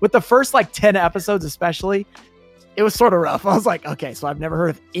helping. Yeah. With the first like 10 episodes, especially, it was sort of rough. I was like, okay, so I've never heard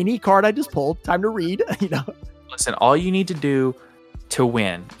of any card I just pulled. Time to read, you know? Listen, all you need to do to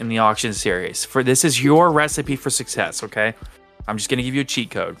win in the auction series, this is your recipe for success, okay? I'm just going to give you a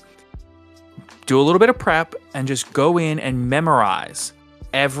cheat code. Do a little bit of prep and just go in and memorize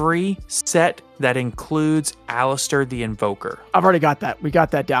every set that includes Alistair the Invoker. I've already got that. We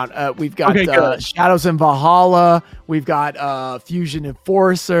got that down. We've got Shadows in Valhalla. We've got Fusion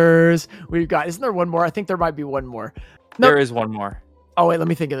Enforcers. We've got, isn't there one more? I think there might be one more. No. There is one more. Oh, wait, let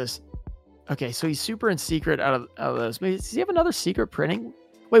me think of this. Okay, so he's super and secret out of those. Does he have another secret printing?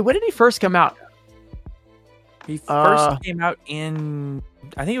 Wait, when did he first come out? He first came out in,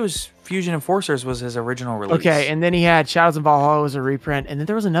 I think it was Fusion Enforcers was his original release. Okay, and then he had Shadows in Valhalla was a reprint, and then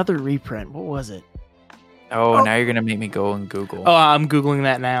there was another reprint. What was it? Oh, now you're going to make me go and Google. Oh, I'm Googling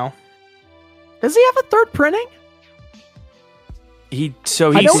that now. Does he have a third printing? He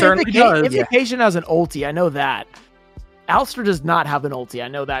certainly does. Invocation has an ulti, I know that. Alistair does not have an ulti, I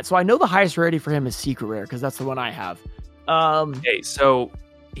know that. So I know the highest rarity for him is Secret Rare, because that's the one I have. Okay, so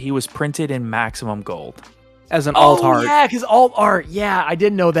he was printed in maximum gold. As an alt art. Yeah, because alt art. Yeah, I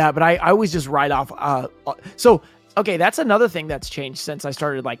didn't know that, but I always just write off. So, okay, that's another thing that's changed since I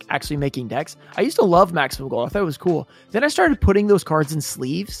started like actually making decks. I used to love Maximum Gold. I thought it was cool. Then I started putting those cards in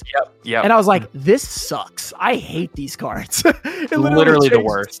sleeves. Yep. And I was like, this sucks. I hate these cards. Literally the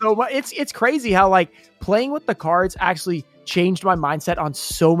worst. So it's crazy how like playing with the cards actually changed my mindset on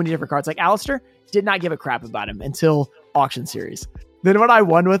so many different cards. Like Alistair, did not give a crap about him until Auction Series. Then when I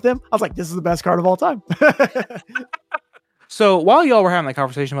won with him, I was like, this is the best card of all time. So while y'all were having that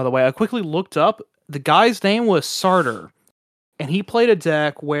conversation, by the way, I quickly looked up. The guy's name was Sarter. and he played a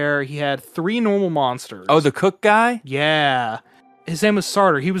deck where he had 3 normal monsters. Oh, the cook guy? Yeah. His name was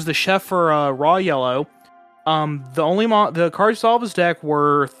Sarter. He was the chef for Raw Yellow. The cards to solve his deck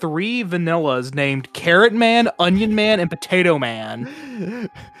were 3 vanillas named Carrot Man, Onion Man, and Potato Man.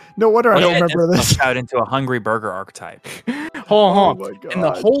 No wonder I don't remember this. Out into a Hungry Burger archetype. Hold on. Oh my God. And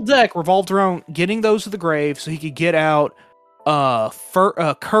the whole deck revolved around getting those to the grave so he could get out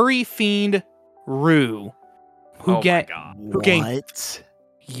Curry Fiend Rue. Who gained? What?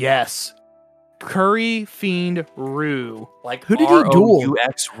 Yes. Curry Fiend Rue. Like who did he duel?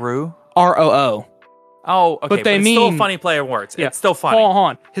 ROUX Rue? ROO. Oh, okay. But they it's mean still a funny play of words. Yeah. It's still funny. Hold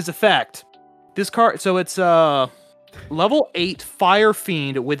on. His effect. This card. So it's level 8 Fire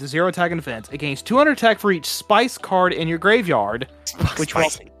Fiend with 0 attack and defense. It gains 200 attack for each spice card in your graveyard, which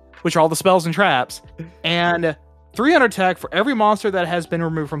are all the spells and traps, and 300 attack for every monster that has been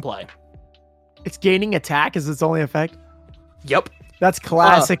removed from play. It's gaining attack as its only effect? Yep. That's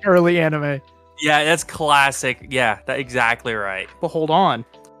classic early anime. Yeah, that's classic. Yeah, that's exactly right. But hold on.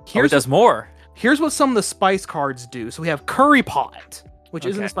 It does more. Here's what some of the spice cards do. So we have Curry Pot, which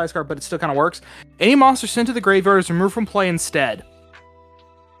isn't a spice card, but it still kind of works. Any monster sent to the graveyard is removed from play instead.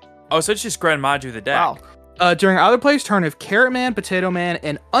 Oh, so it's just Grand Maju the deck. Wow. During either player's turn, if Carrot Man, Potato Man,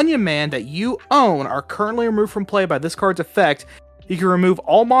 and Onion Man that you own are currently removed from play by this card's effect, you can remove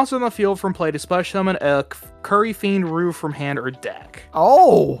all monsters on the field from play to special summon a Curry Fiend Rue from hand or deck.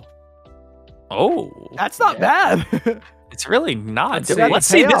 Oh. That's not bad. It's really not. That's Let's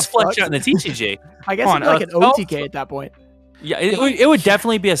see this payoff, flesh out in the TCG. I guess it'd be like an OTK at that point. Yeah, it would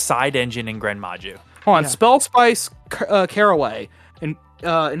definitely be a side engine in Grand Maju. Hold on. Spell Spice Caraway. And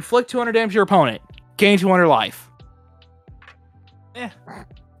inflict 200 damage to your opponent. Gain 200 life.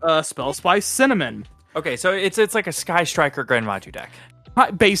 Spell Spice Cinnamon. Okay, so it's like a Sky Striker Grand Maju deck.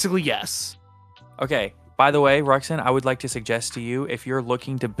 Basically, yes. Okay. By the way, Ruxin, I would like to suggest to you, if you're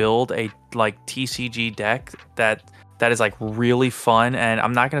looking to build a like TCG deck that is like really fun, and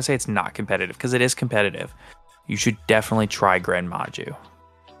I'm not going to say it's not competitive because it is competitive, you should definitely try Grand Maju.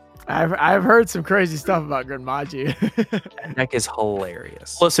 I've heard some crazy stuff about Grand Maju. That deck is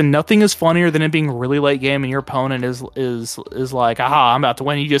hilarious. Listen, nothing is funnier than it being really late game and your opponent is like, aha, I'm about to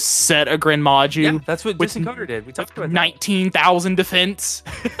win. You just set a Grand Maju. Yeah, that's what Distant Coder did. We talked about 19,000 defense.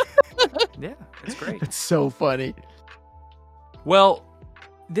 Yeah, it's great. It's so funny. Well,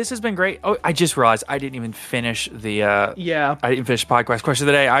 this has been great. Oh, I just realized I didn't even finish the I didn't finish podcast question of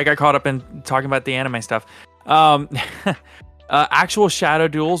the day. I got caught up in talking about the anime stuff. Actual shadow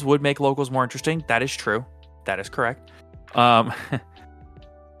duels would make locals more interesting. That is true. That is correct. I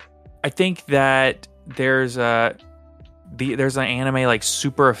think that there's an anime like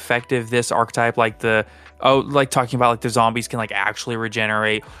super effective this archetype, like talking about like the zombies can like actually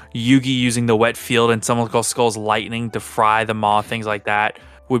regenerate. Yugi using the wet field and Summer Skull's lightning to fry the maw, things like that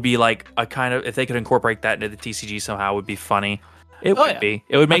would be like a kind of, if they could incorporate that into the TCG somehow, would be funny. It would be.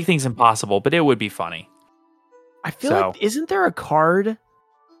 It would make things impossible, but it would be funny. I feel like, isn't there a card?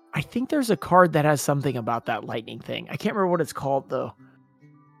 I think there's a card that has something about that lightning thing. I can't remember what it's called though.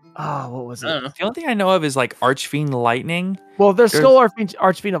 Oh, what was it? The only thing I know of is like Archfiend Lightning. Well, there's still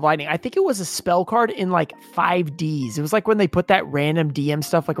Archfiend of Lightning. I think it was a spell card in like 5Ds. It was like when they put that random DM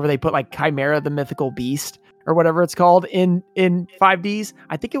stuff, like where they put like Chimera the Mythical Beast or whatever it's called in 5Ds.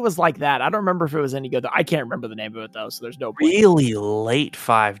 I think it was like that. I don't remember if it was any good. I can't remember the name of it though, so there's no point. Really late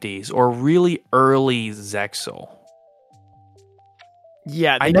 5Ds or really early Zexal.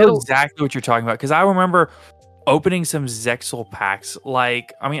 Yeah, I know exactly what you're talking about because I remember opening some Zexal packs.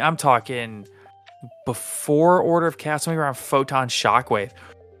 Like, I mean, I'm talking before Order of Chaos, maybe around Photon Shockwave,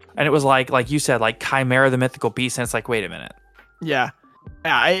 and it was like you said, like Chimera the Mythical Beast, and it's like, wait a minute. Yeah,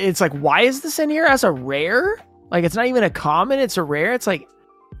 it's like, why is this in here as a rare? Like, it's not even a common; it's a rare. It's like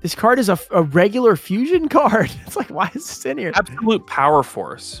this card is a regular fusion card. It's like, why is this in here? Absolute Power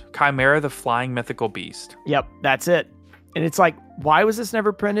Force, Chimera the Flying Mythical Beast. Yep, that's it. And it's like, why was this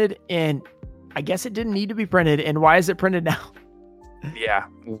never printed? And I guess it didn't need to be printed. And why is it printed now? Yeah,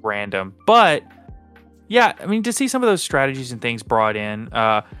 random. But yeah, I mean, to see some of those strategies and things brought in,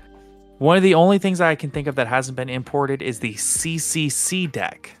 one of the only things I can think of that hasn't been imported is the CCC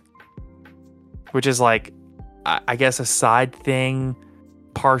deck, which is like, I guess a side thing,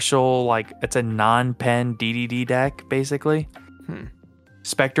 partial, like it's a non-pen DDD deck, basically.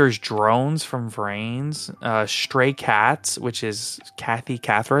 Spectre's Drones from Vrains, Stray Cats, which is Kathy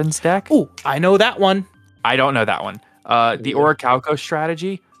Catherine's deck. Oh, I know that one. I don't know that one. The Orichalco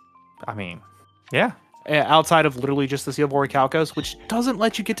strategy. I mean, yeah. Outside of literally just the Seal of Orichalcos, which doesn't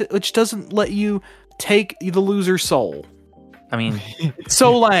let you take the loser's soul. I mean, it's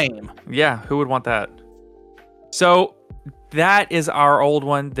so lame. Yeah, who would want that? So, that is our old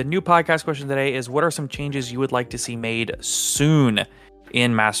one. The new podcast question today is, what are some changes you would like to see made soon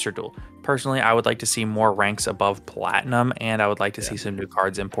in Master Duel? Personally, I would like to see more ranks above Platinum, and I would like to see some new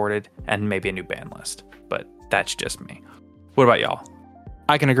cards imported and maybe a new ban list. But that's just me. What about y'all?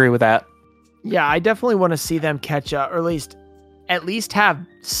 I can agree with that. Yeah, I definitely want to see them catch up, or at least have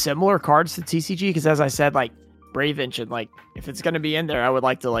similar cards to TCG, because as I said, like Brave Engine, like if it's going to be in there, I would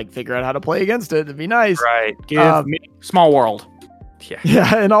like to like figure out how to play against it. It'd be nice. Right. Give me Small World.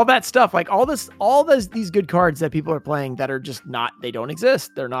 Yeah, and all that stuff, like all these good cards that people are playing that are just not, they don't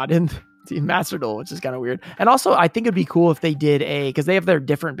exist. They're not in Team Master Duel, which is kind of weird. And also, I think it'd be cool if they did because they have their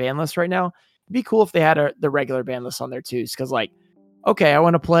different ban lists right now. It'd be cool if they had the regular ban list on there too. Because like, okay, I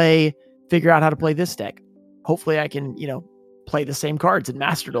want to figure out how to play this deck. Hopefully I can, play the same cards in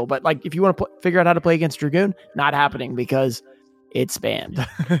Master Duel. But like, if you want to figure out how to play against Dragoon, not happening because it's banned.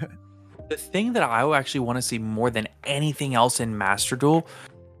 The thing that I actually want to see more than anything else in Master Duel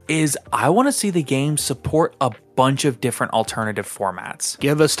is I want to see the game support a bunch of different alternative formats.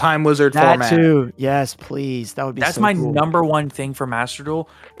 Give us Time Wizard that format. Too. Yes, please. That would be That's so my cool. number one thing for Master Duel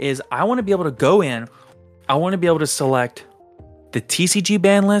is I want to be able to go in. I want to be able to select the TCG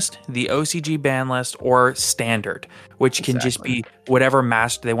ban list, the OCG ban list, or standard, which can just be whatever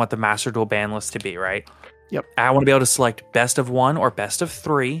they want the Master Duel ban list to be, right? Yep. I want to be able to select best of 1 or best of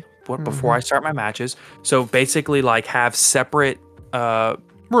 3 before I start my matches. So basically like have separate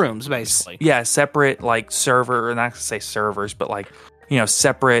rooms, basically. Yeah, separate like server, not to say servers, but like,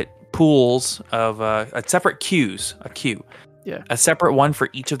 separate pools of separate queues, a queue. Yeah. A separate one for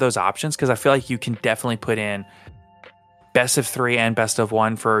each of those options, because I feel like you can definitely put in best of 3 and best of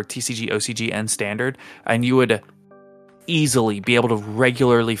 1 for TCG, OCG, and standard, and you would easily be able to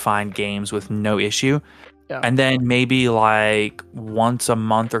regularly find games with no issue. Yeah. And then maybe like once a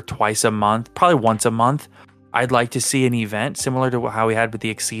month or twice a month, probably once a month, I'd like to see an event similar to how we had with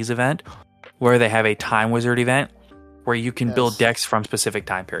the Xyz event, where they have a Time Wizard event where you can build decks from specific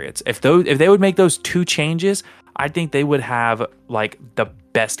time periods. If they would make those 2 changes, I think they would have like the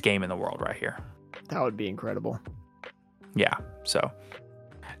best game in the world right here. That would be incredible. Yeah, so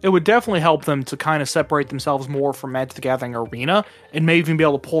it would definitely help them to kind of separate themselves more from Magic the Gathering Arena and maybe even be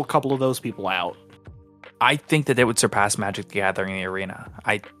able to pull a couple of those people out. I think that it would surpass Magic the Gathering in the Arena.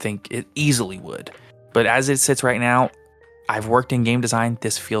 I think it easily would. But as it sits right now, I've worked in game design.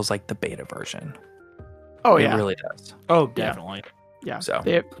 This feels like the beta version. Oh, it yeah. really does. Oh, definitely. Yeah. So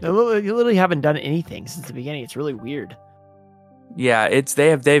they literally haven't done anything since the beginning. It's really weird. Yeah,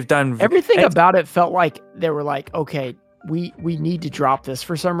 they've done everything about it. Felt like they were like, okay, we need to drop this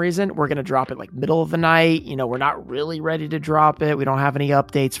for some reason. We're gonna drop it like middle of the night. We're not really ready to drop it. We don't have any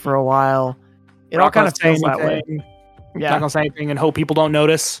updates for a while. It all kind of feels that way. Yeah, not gonna say anything and hope people don't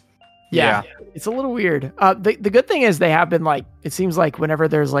notice. Yeah. It's a little weird. The good thing is they have been like, it seems like whenever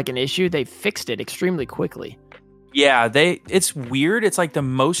there's like an issue, they fixed it extremely quickly. Yeah, it's weird. It's like the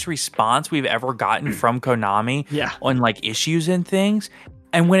most response we've ever gotten from Konami on like issues and things.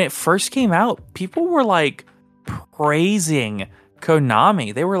 And when it first came out, people were like praising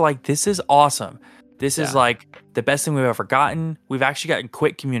Konami. They were like, this is awesome. This is like the best thing we've ever gotten. We've actually gotten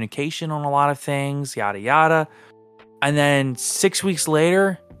quick communication on a lot of things, yada, yada. And then 6 weeks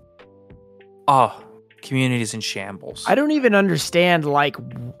later, community's in shambles. I don't even understand. Like,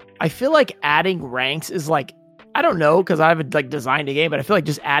 I feel like adding ranks is like, I don't know, because I haven't like designed a game, but I feel like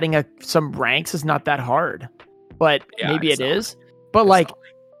just adding some ranks is not that hard. But maybe it is. But like,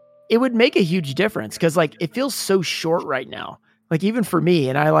 it would make a huge difference because like it feels so short right now. Like even for me,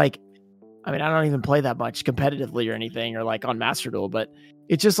 and I don't even play that much competitively or anything or like on Master Duel, but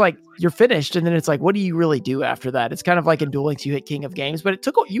it's just like you're finished, and then it's like, what do you really do after that? It's kind of like in Duel Links, you hit King of Games, but it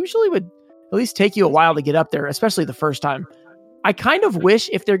usually would at least take you a while to get up there, especially the first time. I kind of wish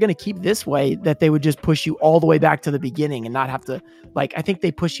if they're going to keep this way that they would just push you all the way back to the beginning and not have to, like, I think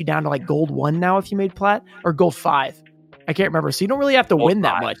they push you down to like gold 1 now if you made plat, or gold 5. I can't remember. So you don't really have to win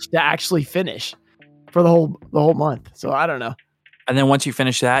that much to actually finish for the whole month. So I don't know. And then once you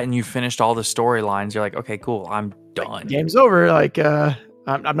finish that and you finished all the storylines, you're like, okay, cool, I'm done. Like, game's over. Like,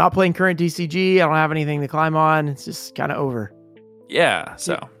 I'm not playing current DCG. I don't have anything to climb on. It's just kind of over. Yeah.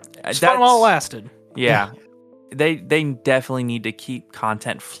 So that's all it lasted. Yeah. They definitely need to keep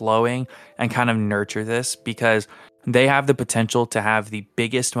content flowing and kind of nurture this, because they have the potential to have the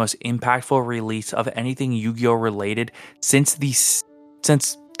biggest, most impactful release of anything Yu-Gi-Oh related since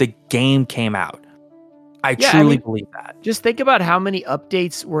the game came out. I truly believe that. Just think about how many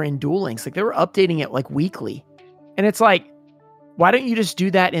updates were in Duel Links. Like, they were updating it like weekly. And it's like, why don't you just do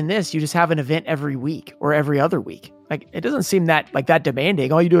that in this? You just have an event every week or every other week. Like, it doesn't seem that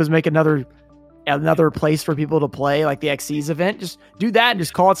demanding. All you do is make another another place for people to play, like the XCs event. Just do that and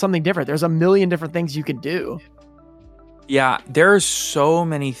just call it something different. There's a million different things you can do. Yeah, there's so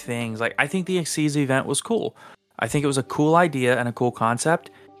many things. Like, I think the XCs event was cool. I think it was a cool idea and a cool concept.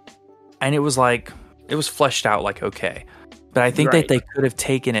 And it was fleshed out like okay. But I think that they could have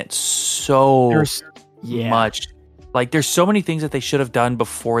taken it so much. Like, there's so many things that they should have done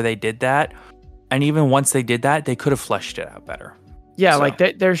before they did that. And even once they did that, they could have fleshed it out better. Yeah, so.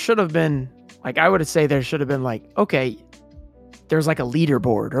 Like there should have been, like, I would say there should have been like, okay, there's like a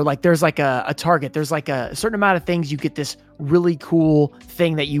leaderboard, or like there's like a target. There's like a certain amount of things. You get this really cool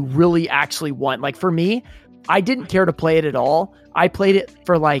thing that you really actually want. Like for me, I didn't care to play it at all. I played it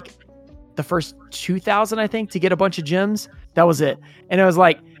for like the first 2,000, I think, to get a bunch of gems. That was it. And it was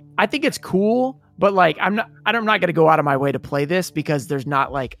like, I think it's cool, but like I'm not going to go out of my way to play this because there's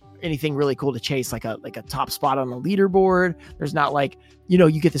not like anything really cool to chase, like a top spot on the leaderboard. There's not like,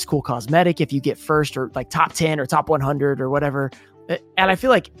 you get this cool cosmetic if you get first, or like top 10 or top 100 or whatever. And I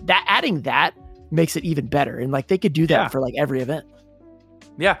feel like that adding that makes it even better. And like they could do that for like every event.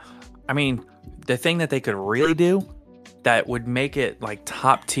 Yeah. I mean, the thing that they could really do that would make it like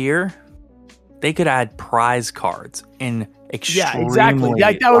top tier, they could add prize cards in extremely. Yeah, exactly.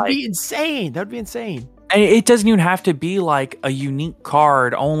 Like that would be insane. That would be insane. And it doesn't even have to be like a unique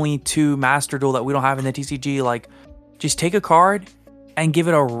card only to Master Duel that we don't have in the TCG. Like, just take a card and give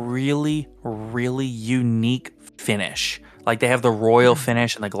it a really, really unique finish. Like they have the royal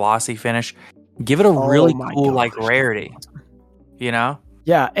finish and the glossy finish. Give it a really cool like rarity.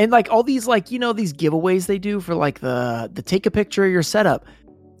 Yeah, and like all these like these giveaways they do for like the take a picture of your setup.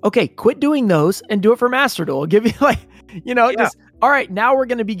 Okay, quit doing those and do it for Master Duel. Give you like just. All right, now we're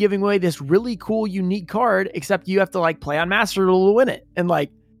going to be giving away this really cool, unique card, except you have to like play on Master Duel to win it. And like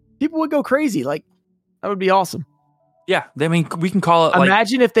people would go crazy. Like that would be awesome. Yeah. I mean, we can call it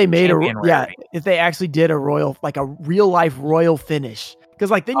imagine like if they made if they actually did a royal, like a real life royal finish. Cause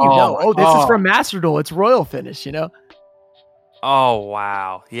like then this is from Master Duel. It's royal finish, Oh,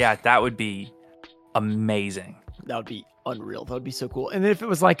 wow. Yeah. That would be amazing. That would be unreal. That would be so cool. And then if it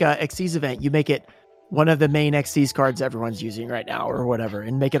was like a XC's event, you make it one of the main XC's cards everyone's using right now or whatever,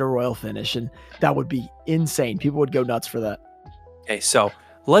 and make it a royal finish. And that would be insane. People would go nuts for that. Okay, so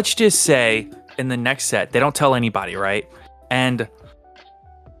let's just say in the next set, they don't tell anybody, right? And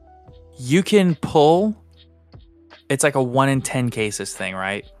you can pull, it's like a 1 in 10 cases thing,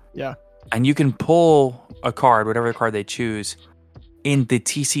 right? Yeah. And you can pull a card, whatever card they choose, in the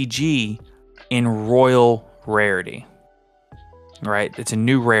TCG in royal rarity. Right? It's a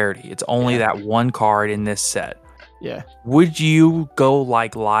new rarity. It's only that one card in this set. Yeah. Would you go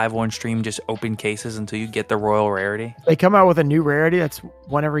like live on stream, just open cases until you get the royal rarity? They come out with a new rarity that's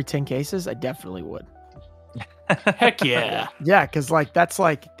 1 every 10 cases. I definitely would. Heck yeah. Yeah, because like that's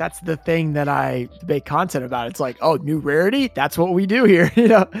the thing that I make content about. It's like, oh, new rarity? That's what we do here.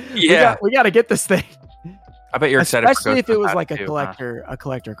 Yeah. We got to get this thing. I bet you're excited. Especially if it was like a collector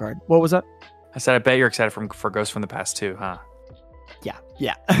card. What was that? I said I bet you're excited for Ghost from the Past too, huh?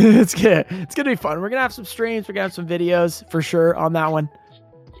 Yeah. It's gonna be fun. We're gonna have some streams. We're gonna have some videos for sure on that one.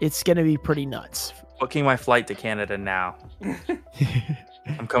 It's gonna be pretty nuts. Booking my flight to Canada now.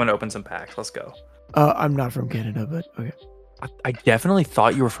 I'm coming to open some packs. Let's go. I'm not from Canada, but okay. I definitely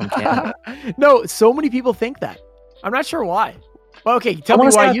thought you were from Canada. No, so many people think that. I'm not sure why. Well, okay, tell me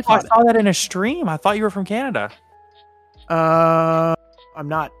why you thought. I saw that in a stream. I thought you were from Canada. I'm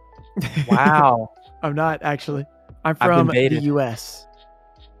not. Wow. I'm not actually. I'm from the U.S.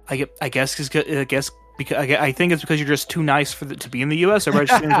 I guess because I think it's because you're just too nice to be in the U.S. Everybody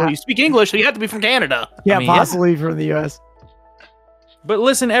just thinks, well, you speak English, so you have to be from Canada. Yeah, possibly from the U.S. But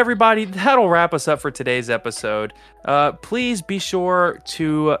listen, everybody, that'll wrap us up for today's episode. Please be sure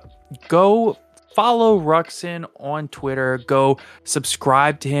to go follow Ruxin on Twitter. Go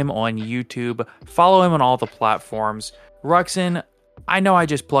subscribe to him on YouTube. Follow him on all the platforms. Ruxin, I know I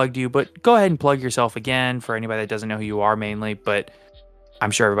just plugged you, but go ahead and plug yourself again for anybody that doesn't know who you are mainly, but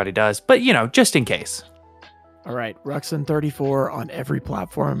I'm sure everybody does. But, just in case. All right. Ruxin34 on every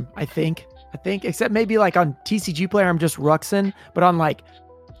platform, I think, except maybe like on TCG Player, I'm just Ruxin, but on like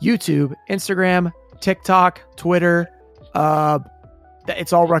YouTube, Instagram, TikTok, Twitter,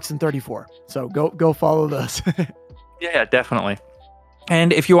 it's all Ruxin34. So go follow those. Yeah, definitely.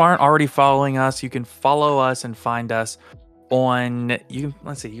 And if you aren't already following us, you can follow us and find us on, you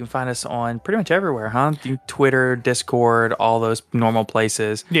can find us on pretty much everywhere, huh? Twitter, Discord, all those normal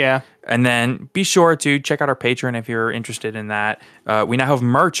places. Yeah. And then be sure to check out our Patreon if you're interested in that. We now have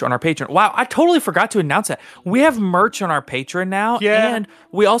merch on our Patreon. Wow, I totally forgot to announce that. We have merch on our Patreon now. Yeah. And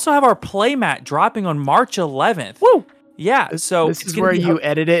we also have our playmat dropping on March 11th. Woo! Yeah, so this is where you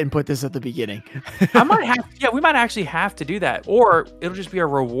edit it and put this at the beginning. We might actually have to do that, or it'll just be a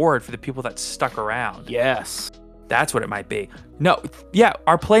reward for the people that stuck around. Yes. That's what it might be. No, yeah,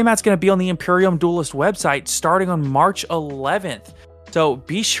 our playmat's going to be on the Imperium Duelist website starting on March 11th. So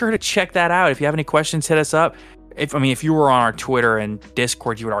be sure to check that out. If you have any questions, hit us up. If you were on our Twitter and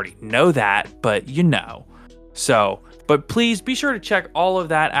Discord, you would already know that, but but please be sure to check all of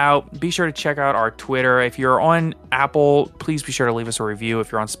that out. Be sure to check out our Twitter. If you're on Apple, please be sure to leave us a review. If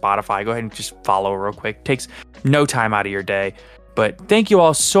you're on Spotify, go ahead and just follow real quick. It takes no time out of your day. But thank you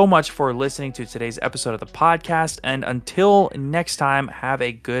all so much for listening to today's episode of the podcast. And until next time, have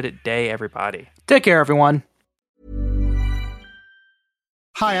a good day, everybody. Take care, everyone.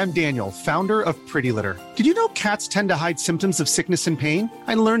 Hi, I'm Daniel, founder of Pretty Litter. Did you know cats tend to hide symptoms of sickness and pain?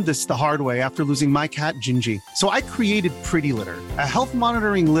 I learned this the hard way after losing my cat, Gingy. So I created Pretty Litter, a health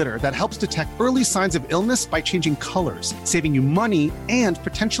monitoring litter that helps detect early signs of illness by changing colors, saving you money and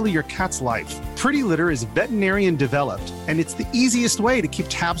potentially your cat's life. Pretty Litter is veterinarian developed, and it's the easiest way to keep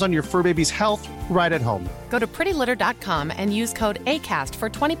tabs on your fur baby's health right at home. Go to prettylitter.com and use code ACAST for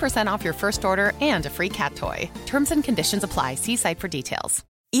 20% off your first order and a free cat toy. Terms and conditions apply. See site for details.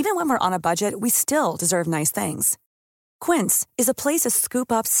 Even when we're on a budget, we still deserve nice things. Quince is a place to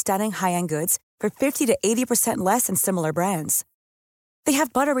scoop up stunning high-end goods for 50 to 80% less than similar brands. They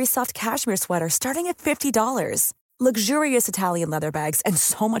have buttery soft cashmere sweaters starting at $50, luxurious Italian leather bags, and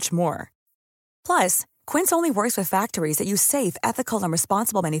so much more. Plus, Quince only works with factories that use safe, ethical, and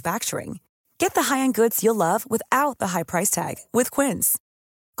responsible manufacturing. Get the high-end goods you'll love without the high price tag with Quince.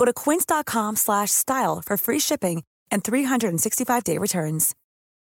 Go to quince.com/style for free shipping and 365-day returns.